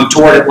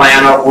toward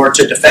Atlanta or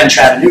to defend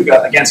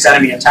Chattanooga against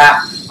enemy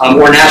attack,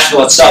 or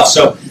Nashville itself.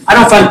 So I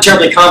don't find it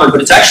terribly common,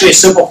 but it's actually a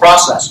simple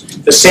process.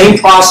 The same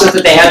process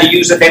that they had to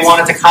use if they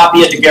wanted to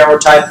copy a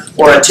daguerreotype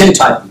or a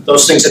tintype,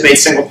 those things that made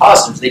single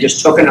positives. They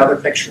just took another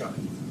picture of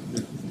it.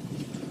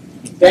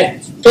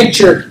 That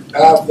picture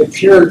of the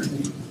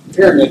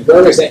pyramid,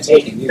 where was that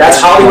taken?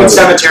 That's Hollywood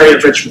Cemetery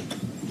of Richmond.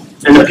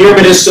 And the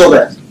pyramid is still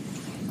there.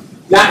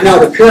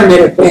 The pyramid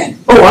of when?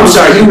 Oh, I'm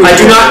sorry. I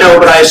do not know,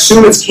 but I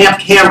assume it's Camp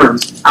Cameron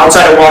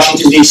outside of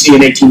Washington, D.C.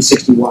 in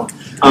 1861.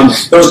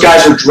 Those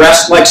guys are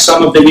dressed like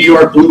some of the New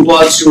York Blue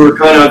Bloods who were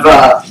kind of,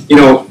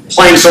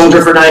 playing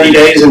soldier for 90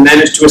 days and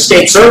managed to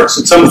escape service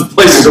in some of the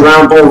places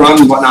around Bull Run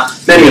and whatnot.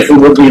 Many of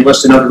whom would be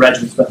enlisted in other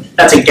regiments, but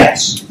that's a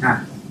guess.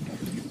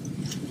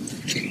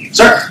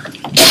 Sir?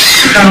 Can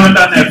you comment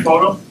on that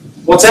photo?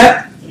 What's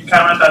that? Can you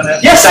comment on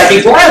that? Yes, I'd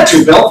be glad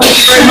to, Bill. Thank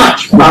you very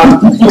much.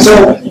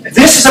 So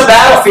this is a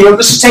battlefield.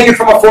 This is taken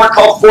from a fort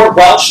called Fort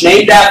Welch,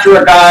 named after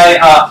a guy,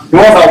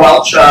 Norvell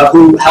Welch,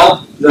 who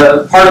held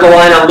the part of the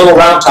line on Little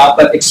Round Top,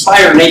 but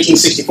expired in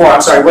 1864.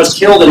 I'm sorry, was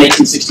killed in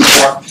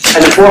 1864,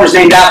 and the fort was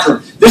named after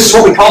him. This is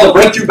what we call the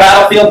breakthrough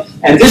battlefield,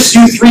 and this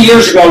 3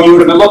 years ago, you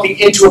would have been looking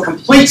into a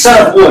complete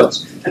set of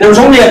woods. And there was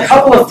only a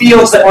couple of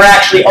fields that were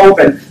actually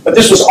open, but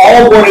this was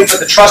all wooded, but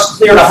the trust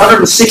cleared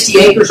 160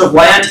 acres of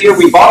land here.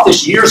 We bought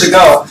this years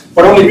ago,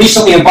 but only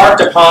recently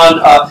embarked upon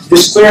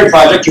this clearing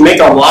project. You make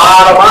a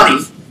lot of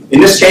money.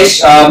 In this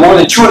case, more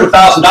than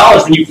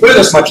 $200,000 when you clear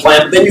this much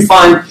land, but then you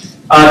find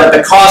that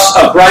the cost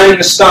of grinding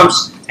the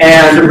stumps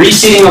and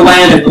reseeding the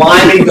land and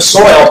liming the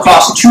soil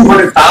cost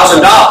 $200,000.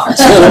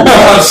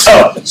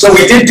 So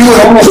we did do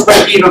it almost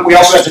break even. We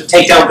also had to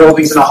take down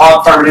buildings and a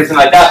hog farm and everything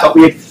like that, but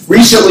we had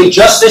recently,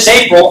 just this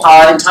April,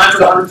 in time for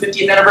the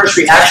 150th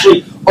anniversary,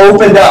 actually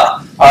opened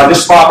up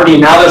this property,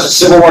 and now there's a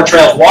Civil War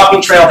Trails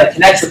walking trail that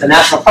connects with the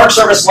National Park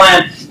Service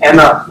land and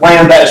the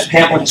land that is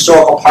Pamplin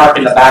Historical Park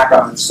in the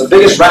background. It's the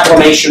biggest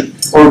reclamation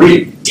or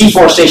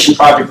deforestation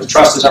project the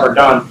Trust has ever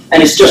done,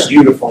 and it's just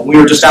beautiful. We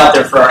were just out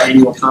there for our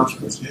annual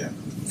conference. Yeah.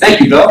 Thank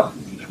you, Bill.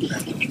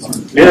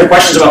 Any other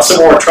questions about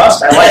Civil War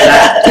Trust? I like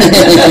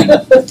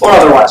that. Or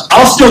otherwise.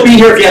 I'll still be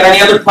here if you have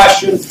any other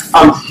questions.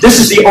 This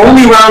is the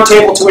only round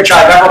table to which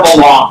I've ever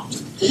belonged.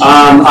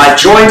 I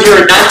joined here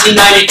in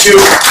 1992.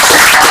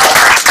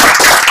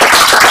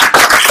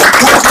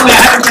 Unfortunately,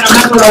 I haven't been a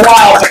member in a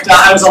while, but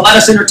I was a Let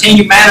Us Entertain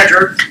You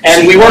manager,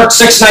 and we worked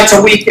 6 nights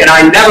a week, and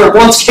I never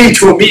once came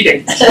to a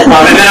meeting. And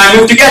then I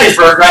moved to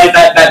Gettysburg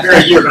that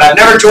very year, but I've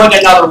never joined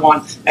another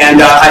one,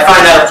 and I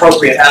find that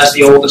appropriate as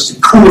the oldest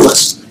and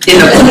coolest in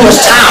the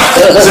coolest town.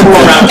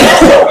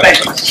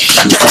 Thank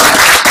you.